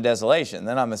abomination of desolation.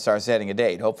 Then I'm going to start setting a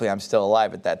date. Hopefully I'm still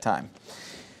alive at that time.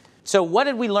 So what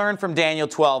did we learn from Daniel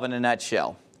 12 in a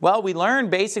nutshell? Well, we learned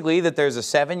basically that there's a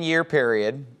 7-year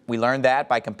period. We learned that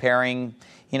by comparing,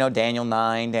 Daniel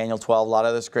 9, Daniel 12, a lot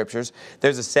of the scriptures.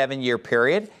 There's a 7-year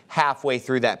period. Halfway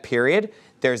through that period,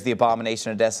 there's the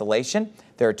abomination of desolation.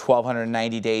 There are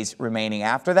 1,290 days remaining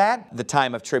after that. The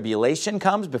time of tribulation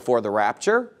comes before the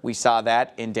rapture. We saw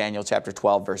that in Daniel chapter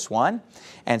 12, verse 1,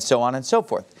 and so on and so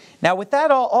forth. Now, with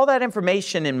that all that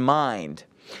information in mind,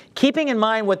 keeping in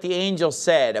mind what the angel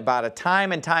said about a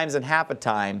time and times and half a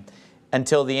time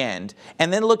until the end,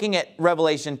 and then looking at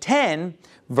Revelation 10,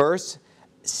 verse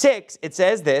 6, it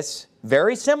says this,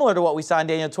 very similar to what we saw in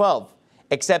Daniel 12,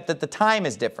 except that the time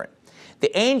is different.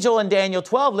 The angel in Daniel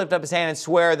 12 lifted up his hand and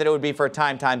swore that it would be for a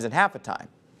time, times, and half a time.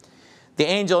 The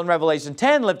angel in Revelation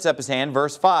 10 lifts up his hand,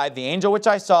 verse 5, the angel which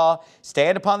I saw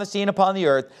stand upon the sea and upon the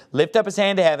earth, lift up his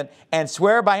hand to heaven, and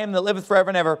swear by him that liveth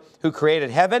forever and ever, who created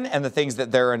heaven and the things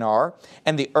that therein are,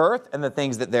 and the earth and the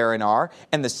things that therein are,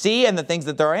 and the sea and the things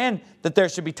that therein, that there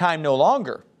should be time no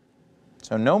longer.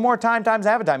 So no more time, times,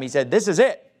 half a time. He said, this is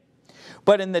it.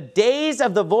 But in the days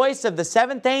of the voice of the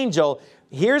seventh angel,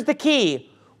 here's the key,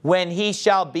 when he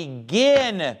shall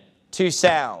begin to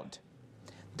sound,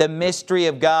 the mystery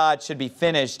of God should be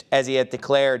finished as he hath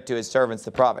declared to his servants the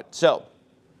prophet. So,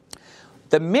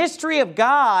 the mystery of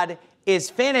God is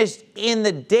finished in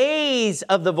the days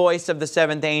of the voice of the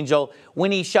seventh angel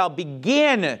when he shall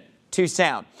begin to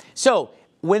sound. So,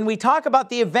 when we talk about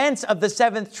the events of the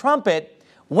seventh trumpet,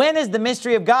 when is the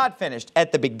mystery of God finished?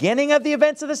 At the beginning of the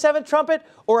events of the seventh trumpet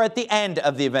or at the end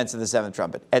of the events of the seventh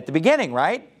trumpet? At the beginning,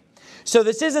 right? So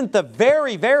this isn't the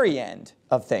very, very end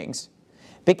of things,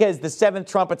 because the seventh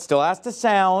trumpet still has to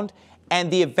sound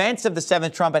and the events of the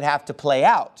seventh trumpet have to play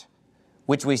out,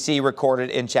 which we see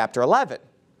recorded in chapter 11.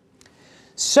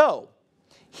 So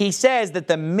he says that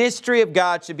the mystery of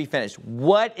God should be finished.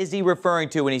 What is he referring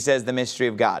to when he says the mystery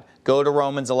of God? Go to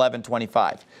Romans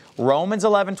 11:25. Romans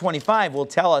 11:25 will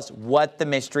tell us what the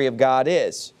mystery of God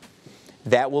is.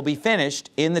 That will be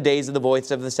finished in the days of the voice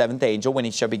of the seventh angel when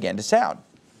he shall begin to sound.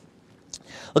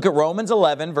 Look at Romans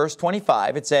 11, verse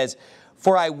 25. It says,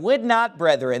 for I would not,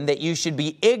 brethren, that you should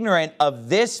be ignorant of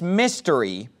this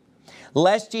mystery,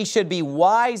 lest ye should be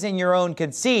wise in your own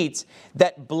conceits,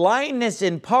 that blindness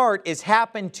in part is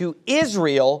happened to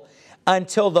Israel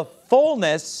until the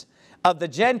fullness of the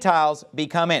Gentiles be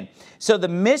come in. So the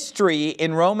mystery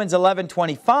in Romans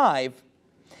 11:25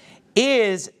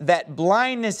 is that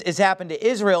blindness is happened to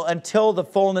Israel until the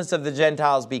fullness of the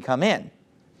Gentiles be come in.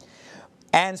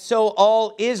 And so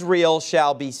all Israel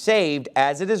shall be saved,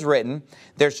 as it is written,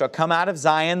 there shall come out of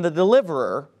Zion the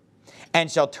deliverer, and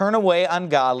shall turn away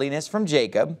ungodliness from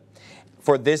Jacob.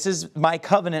 For this is my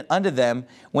covenant unto them,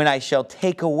 when I shall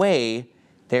take away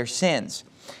their sins.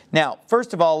 Now,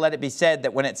 first of all, let it be said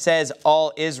that when it says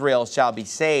all Israel shall be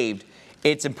saved,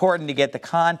 it's important to get the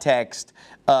context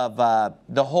of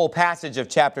the whole passage of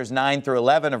chapters 9 through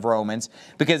 11 of Romans,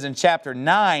 because in chapter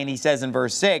 9 he says in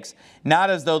verse 6, not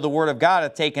as though the word of God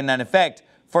hath taken none effect,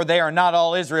 for they are not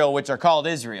all Israel which are called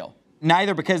Israel.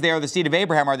 Neither because they are the seed of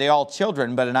Abraham are they all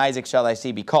children, but in Isaac shall thy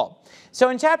seed be called. So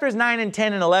in chapters 9 and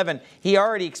 10 and 11, he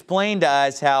already explained to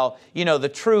us how,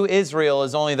 the true Israel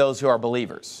is only those who are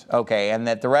believers, okay? And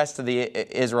that the rest of the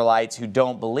Israelites who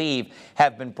don't believe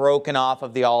have been broken off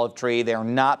of the olive tree. They are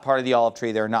not part of the olive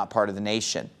tree. They're not part of the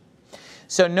nation.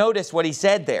 So notice what he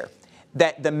said there,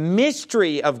 that the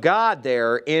mystery of God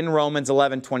there in Romans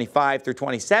 11:25 through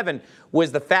 27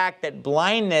 was the fact that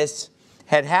blindness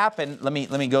had happened. Let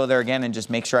me go there again and just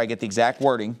make sure I get the exact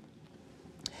wording.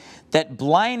 That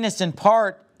blindness in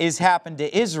part is happened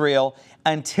to Israel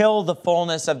until the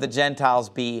fullness of the Gentiles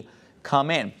be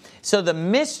come in. So the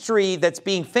mystery that's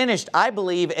being finished, I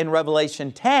believe, in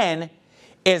Revelation 10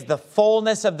 is the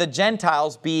fullness of the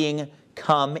Gentiles being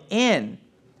come in,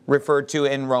 referred to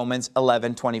in Romans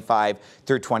 11:25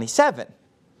 through 27.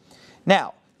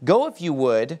 Now, go if you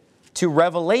would to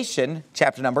Revelation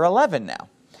chapter number 11 now.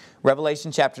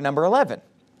 Revelation chapter number 11.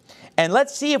 And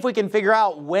let's see if we can figure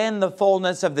out when the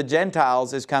fullness of the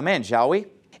Gentiles is come in, shall we?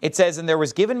 It says, and there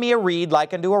was given me a reed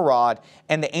like unto a rod,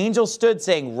 and the angel stood,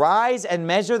 saying, rise and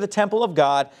measure the temple of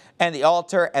God, and the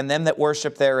altar, and them that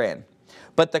worship therein.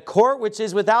 But the court which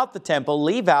is without the temple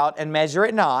leave out, and measure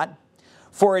it not,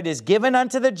 for it is given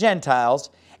unto the Gentiles,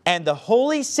 and the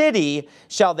holy city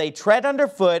shall they tread under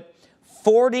foot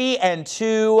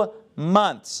 42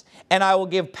 months. And I will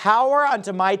give power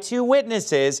unto my 2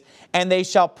 witnesses, and they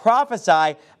shall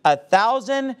prophesy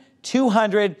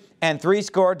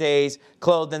 1,260 days,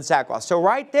 clothed in sackcloth. So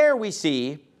right there we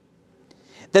see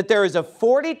that there is a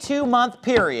 42-month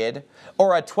period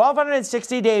or a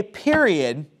 1260-day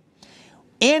period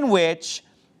in which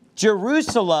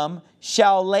Jerusalem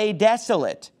shall lay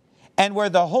desolate, and where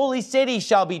the holy city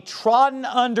shall be trodden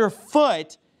under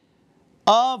foot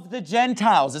of the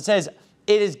Gentiles. It says,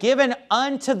 it is given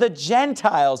unto the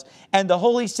Gentiles, and the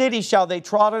holy city shall they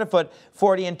trod underfoot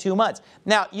 42 months.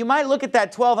 Now, you might look at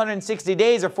that 1260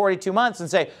 days or 42 months and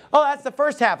say, oh, that's the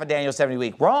first half of Daniel's 70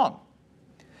 week. Wrong.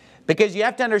 Because you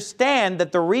have to understand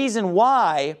that the reason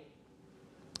why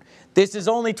this is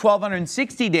only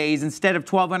 1260 days instead of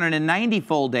 1290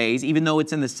 full days, even though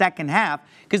it's in the second half.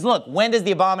 Because look, when does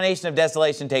the abomination of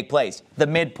desolation take place? The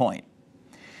midpoint.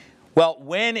 Well,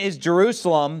 when is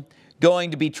Jerusalem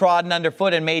going to be trodden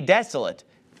underfoot and made desolate?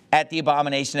 At the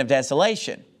abomination of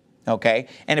desolation. Okay?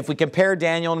 And if we compare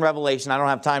Daniel and Revelation, I don't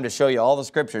have time to show you all the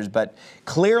scriptures, but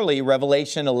clearly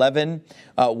Revelation 11,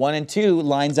 1 and 2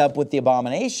 lines up with the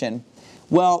abomination.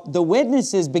 Well, the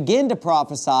witnesses begin to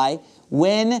prophesy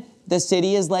when the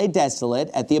city is laid desolate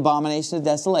at the abomination of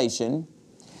desolation.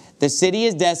 The city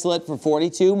is desolate for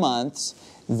 42 months.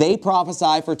 They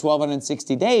prophesy for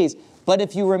 1260 days. But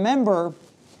if you remember,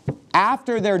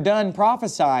 after they're done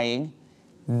prophesying,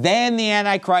 then the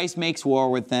Antichrist makes war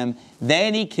with them.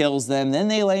 Then he kills them. Then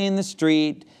they lay in the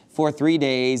street for 3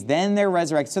 days. Then they're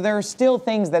resurrected. So there are still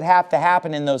things that have to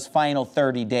happen in those final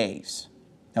 30 days.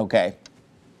 Okay?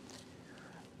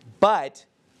 But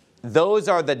those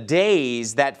are the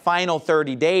days, that final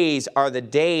 30 days are the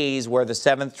days where the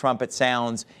seventh trumpet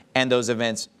sounds and those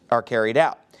events are carried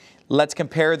out. Let's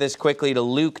compare this quickly to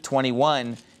Luke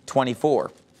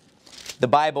 21:24. The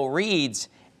Bible reads,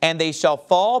 and they shall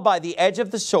fall by the edge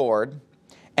of the sword.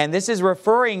 And this is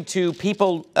referring to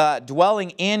people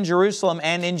dwelling in Jerusalem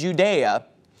and in Judea.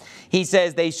 He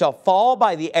says, they shall fall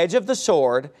by the edge of the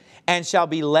sword and shall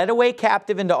be led away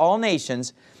captive into all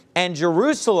nations. And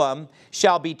Jerusalem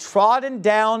shall be trodden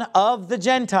down of the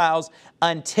Gentiles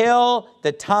until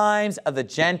the times of the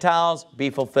Gentiles be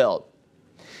fulfilled.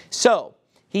 So,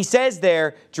 he says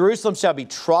there, Jerusalem shall be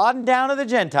trodden down of the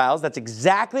Gentiles. That's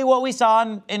exactly what we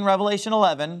saw in Revelation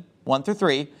 11, 1 through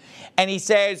 3. And he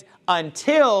says,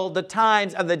 until the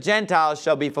times of the Gentiles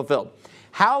shall be fulfilled.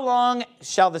 How long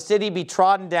shall the city be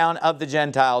trodden down of the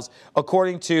Gentiles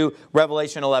according to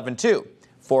Revelation 11:2?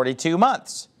 42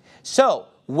 months. So,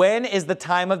 when is the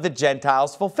time of the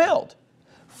Gentiles fulfilled?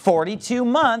 42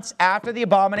 months after the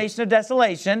abomination of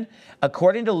desolation,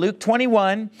 according to Luke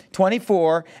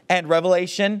 21:24 and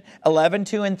Revelation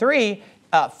 11:2 and 3,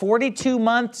 42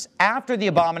 months after the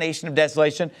abomination of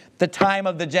desolation, the time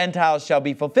of the Gentiles shall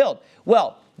be fulfilled.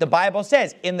 Well, the Bible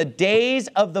says, in the days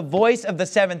of the voice of the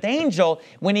seventh angel,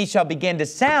 when he shall begin to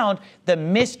sound, the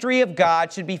mystery of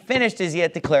God should be finished as he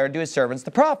hath declared to his servants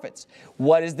the prophets.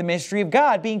 What is the mystery of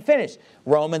God being finished?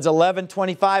 Romans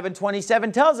 11:25 and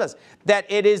 27 tells us that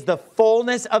it is the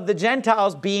fullness of the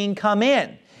Gentiles being come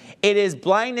in. It is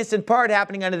blindness in part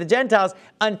happening unto the Gentiles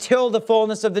until the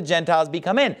fullness of the Gentiles be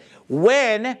come in.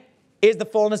 When is the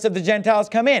fullness of the Gentiles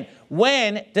come in?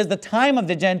 When does the time of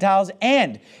the Gentiles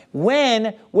end?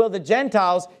 When will the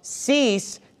Gentiles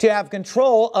cease to have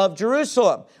control of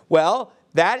Jerusalem? Well,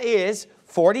 that is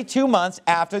 42 months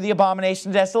after the abomination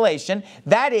of desolation.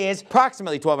 That is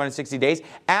approximately 1260 days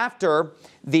after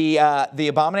the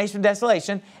abomination of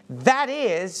desolation. That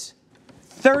is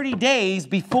 30 days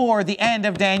before the end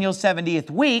of Daniel's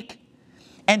 70th week.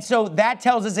 And so that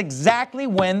tells us exactly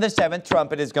when the seventh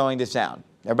trumpet is going to sound.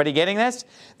 Everybody getting this?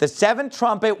 The seventh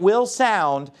trumpet will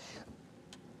sound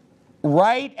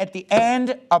right at the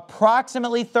end,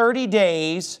 approximately 30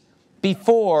 days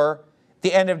before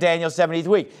the end of Daniel's 70th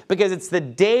week. Because it's the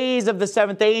days of the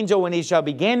seventh angel when he shall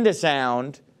begin to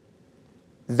sound.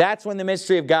 That's when the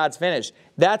mystery of God's finished.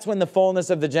 That's when the fullness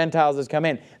of the Gentiles has come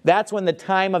in. That's when the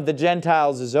time of the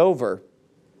Gentiles is over.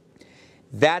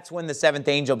 That's when the seventh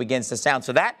angel begins to sound.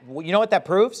 So that, you know what that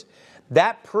proves?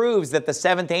 That proves that the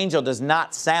seventh angel does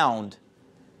not sound,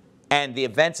 and the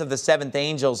events of the seventh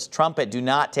angel's trumpet do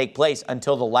not take place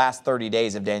until the last 30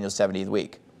 days of Daniel's 70th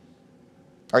week.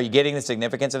 Are you getting the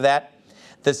significance of that?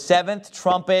 The seventh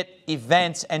trumpet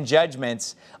events and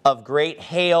judgments of great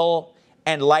hail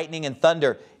and lightning and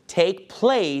thunder take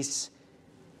place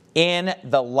in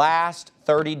the last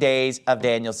 30 days of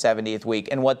Daniel's 70th week.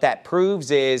 And what that proves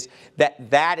is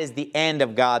that that is the end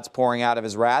of God's pouring out of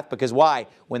his wrath. Because why?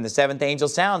 When the seventh angel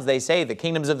sounds, they say, the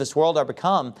kingdoms of this world are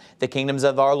become the kingdoms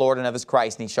of our Lord and of his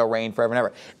Christ, and he shall reign forever and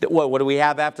ever. What do we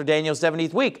have after Daniel's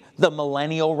 70th week? The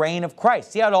millennial reign of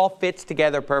Christ. See how it all fits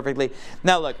together perfectly?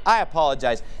 Now look, I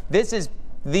apologize. This is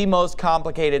the most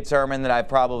complicated sermon that I've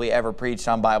probably ever preached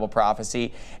on Bible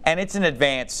prophecy, and it's an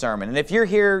advanced sermon. And if you're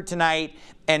here tonight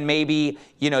and maybe,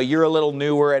 you're a little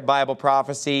newer at Bible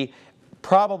prophecy,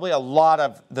 probably a lot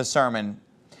of the sermon,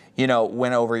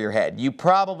 went over your head. You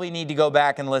probably need to go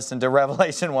back and listen to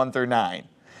Revelation 1 through 9.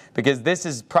 Because this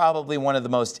is probably one of the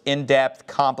most in-depth,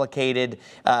 complicated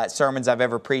sermons I've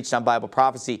ever preached on Bible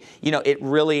prophecy. It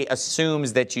really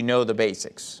assumes that you know the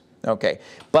basics. Okay,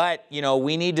 but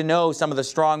we need to know some of the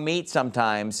strong meat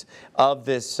sometimes of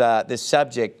this this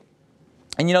subject.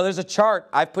 And there's a chart.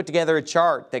 I've put together a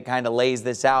chart that kind of lays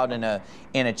this out in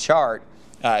a chart.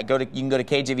 You can go to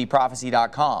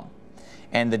kjvprophecy.com.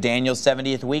 And the Daniel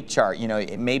 70th week chart,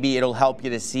 maybe it'll help you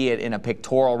to see it in a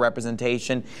pictorial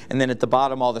representation. And then at the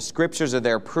bottom, all the scriptures are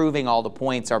there proving all the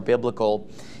points are biblical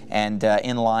and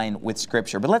in line with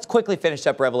Scripture. But let's quickly finish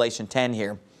up Revelation 10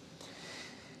 here.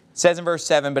 It says in verse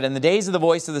 7, "But in the days of the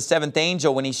voice of the seventh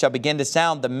angel, when he shall begin to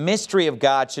sound, the mystery of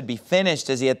God should be finished,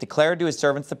 as he hath declared to his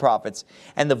servants the prophets.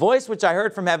 And the voice which I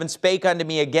heard from heaven spake unto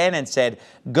me again, and said,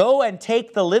 Go and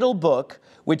take the little book,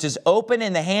 which is open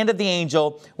in the hand of the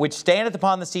angel, which standeth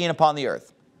upon the sea and upon the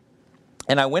earth.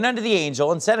 And I went unto the angel,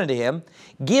 and said unto him,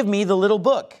 Give me the little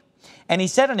book. And he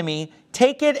said unto me,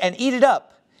 Take it and eat it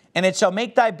up, and it shall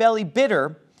make thy belly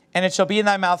bitter, and it shall be in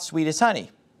thy mouth sweet as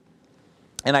honey.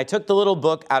 And I took the little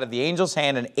book out of the angel's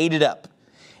hand and ate it up.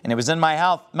 And it was in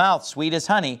my mouth sweet as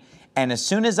honey. And as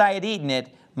soon as I had eaten it,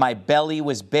 my belly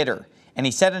was bitter. And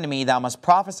he said unto me, Thou must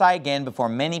prophesy again before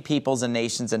many peoples and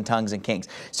nations and tongues and kings."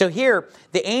 So here,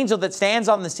 the angel that stands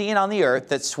on the sea and on the earth,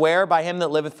 that swear by him that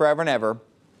liveth forever and ever,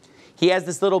 he has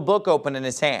this little book open in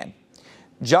his hand.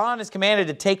 John is commanded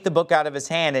to take the book out of his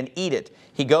hand and eat it.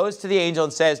 He goes to the angel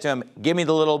and says to him, Give me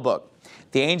the little book.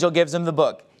 The angel gives him the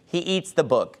book. He eats the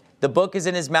book. The book is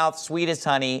in his mouth sweet as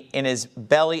honey, and his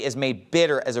belly is made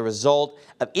bitter as a result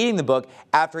of eating the book.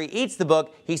 After he eats the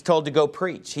book, he's told to go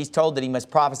preach. He's told that he must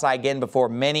prophesy again before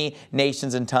many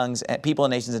nations and tongues, people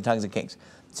and nations and tongues and kings.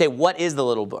 Say, what is the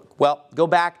little book? Well, go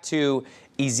back to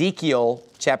Ezekiel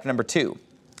chapter number 2.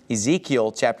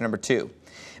 Ezekiel chapter number 2.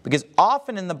 Because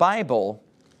often in the Bible,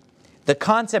 the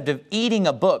concept of eating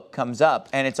a book comes up,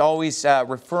 and it's always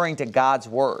referring to God's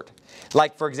Word.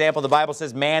 Like, for example, the Bible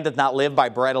says, Man doth not live by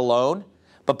bread alone,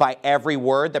 but by every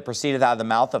word that proceedeth out of the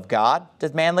mouth of God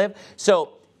doth man live.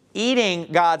 So, eating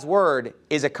God's Word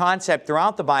is a concept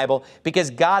throughout the Bible because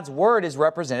God's Word is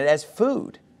represented as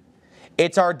food.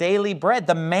 It's our daily bread.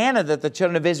 The manna that the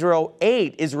children of Israel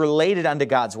ate is related unto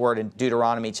God's Word in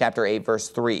Deuteronomy chapter 8, verse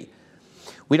 3.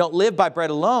 We don't live by bread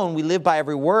alone. We live by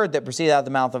every word that proceedeth out of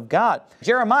the mouth of God.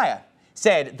 Jeremiah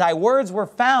said, Thy words were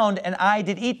found, and I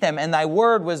did eat them, and thy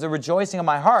word was the rejoicing of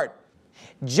my heart.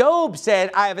 Job said,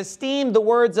 I have esteemed the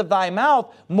words of thy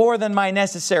mouth more than my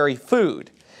necessary food.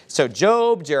 So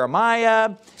Job,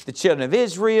 Jeremiah, the children of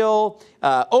Israel,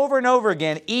 over and over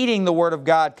again, eating the word of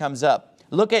God comes up.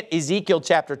 Look at Ezekiel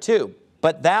chapter 2.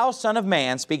 But thou, son of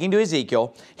man, speaking to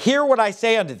Ezekiel, hear what I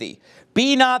say unto thee.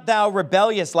 Be not thou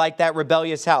rebellious like that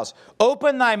rebellious house.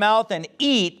 Open thy mouth and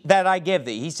eat that I give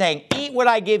thee. He's saying, eat what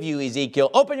I give you,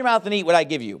 Ezekiel. Open your mouth and eat what I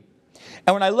give you.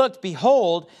 And when I looked,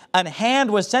 behold, an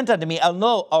hand was sent unto me, and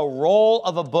lo, a roll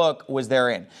of a book was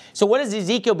therein. So what is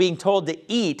Ezekiel being told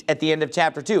to eat at the end of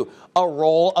chapter 2? A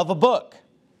roll of a book.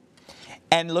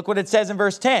 And look what it says in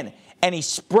verse 10. And he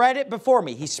spread it before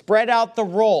me. He spread out the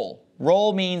roll.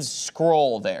 Roll means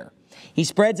scroll there. He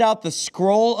spreads out the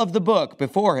scroll of the book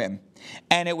before him.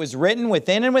 And it was written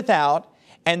within and without,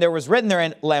 and there was written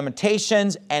therein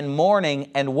lamentations and mourning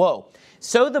and woe.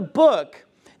 So the book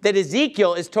that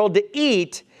Ezekiel is told to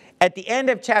eat at the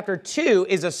end of chapter 2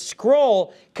 is a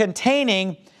scroll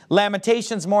containing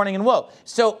lamentations, mourning, and woe.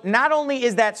 So not only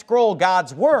is that scroll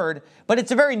God's word, but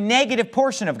it's a very negative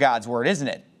portion of God's word, isn't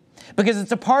it? Because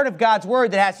it's a part of God's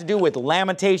word that has to do with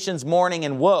lamentations, mourning,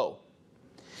 and woe.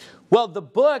 Well, the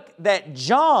book that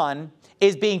John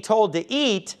is being told to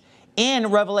eat in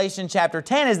Revelation chapter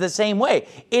 10 is the same way.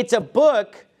 It's a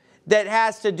book that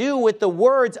has to do with the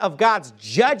words of God's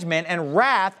judgment and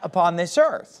wrath upon this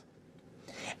earth.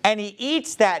 And he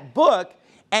eats that book,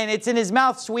 and it's in his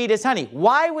mouth sweet as honey.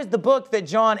 Why was the book that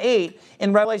John ate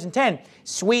in Revelation 10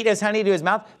 sweet as honey to his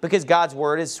mouth? Because God's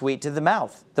word is sweet to the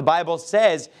mouth. The Bible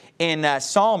says in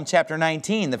Psalm chapter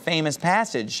 19, the famous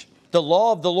passage, the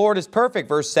law of the Lord is perfect,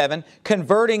 verse 7,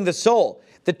 converting the soul.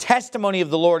 The testimony of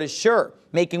the Lord is sure,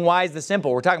 making wise the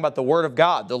simple. We're talking about the word of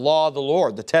God, the law of the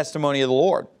Lord, the testimony of the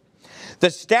Lord. The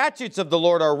statutes of the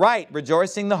Lord are right,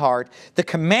 rejoicing the heart. The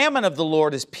commandment of the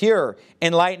Lord is pure,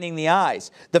 enlightening the eyes.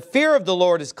 The fear of the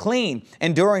Lord is clean,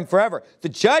 enduring forever. The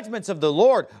judgments of the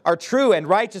Lord are true and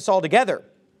righteous altogether.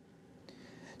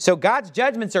 So God's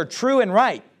judgments are true and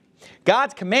right.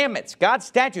 God's commandments, God's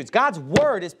statutes, God's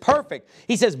word is perfect.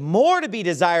 He says, more to be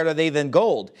desired are they than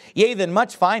gold, yea, than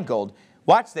much fine gold.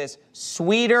 Watch this.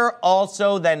 Sweeter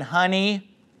also than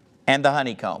honey and the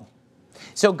honeycomb.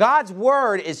 So God's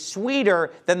word is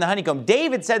sweeter than the honeycomb.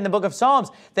 David said in the book of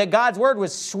Psalms that God's word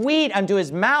was sweet unto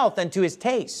his mouth and to his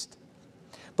taste.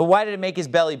 But why did it make his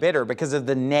belly bitter? Because of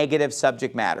the negative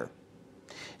subject matter.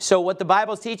 So what the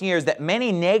Bible is teaching here is that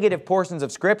many negative portions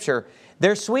of Scripture,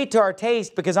 they're sweet to our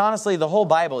taste because honestly, the whole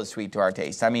Bible is sweet to our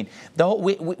taste. I mean,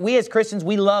 we as Christians,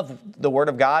 we love the Word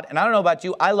of God. And I don't know about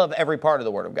you, I love every part of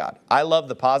the Word of God. I love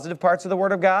the positive parts of the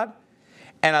Word of God,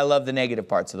 and I love the negative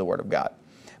parts of the Word of God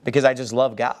because I just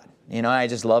love God. You know, I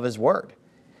just love His Word.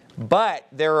 But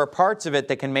there are parts of it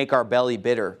that can make our belly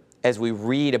bitter as we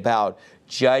read about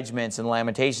judgments and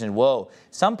lamentations. Whoa,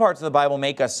 some parts of the Bible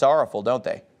make us sorrowful, don't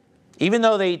they? Even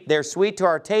though they're sweet to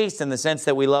our taste in the sense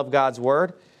that we love God's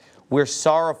Word, we're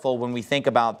sorrowful when we think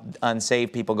about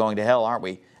unsaved people going to hell, aren't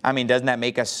we? I mean, doesn't that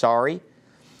make us sorry?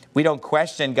 We don't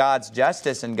question God's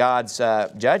justice and God's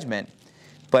judgment,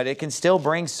 but it can still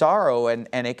bring sorrow and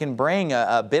it can bring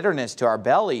a bitterness to our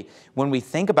belly when we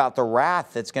think about the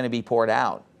wrath that's going to be poured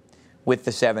out with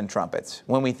the 7 trumpets,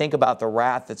 when we think about the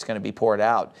wrath that's going to be poured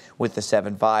out with the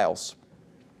 7 vials.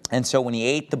 And so when he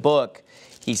ate the book,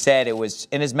 he said it was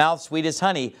in his mouth sweet as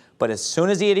honey, but as soon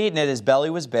as he had eaten it, his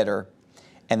belly was bitter.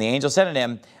 And the angel said unto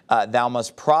him, thou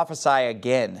must prophesy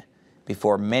again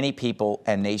before many people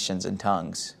and nations and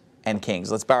tongues and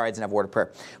kings. Let's bow our heads and have a word of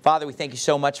prayer. Father, we thank you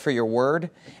so much for your word,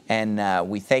 and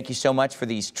we thank you so much for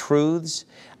these truths.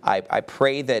 I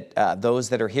pray that those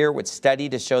that are here would study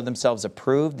to show themselves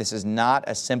approved. This is not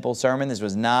a simple sermon. This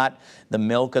was not the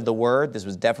milk of the word. This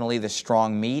was definitely the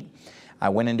strong meat. I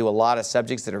went into a lot of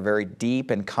subjects that are very deep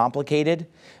and complicated,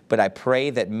 but I pray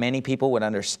that many people would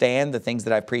understand the things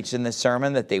that I preached in this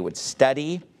sermon, that they would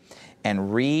study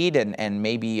and read and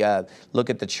maybe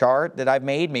look at the chart that I've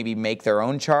made, maybe make their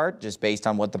own chart just based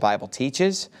on what the Bible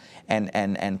teaches,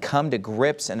 and come to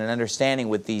grips and an understanding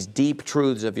with these deep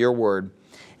truths of your word,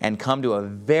 and come to a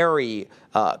very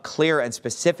clear and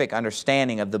specific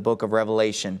understanding of the book of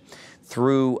Revelation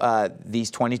through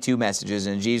these 22 messages.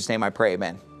 In Jesus' name I pray,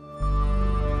 amen.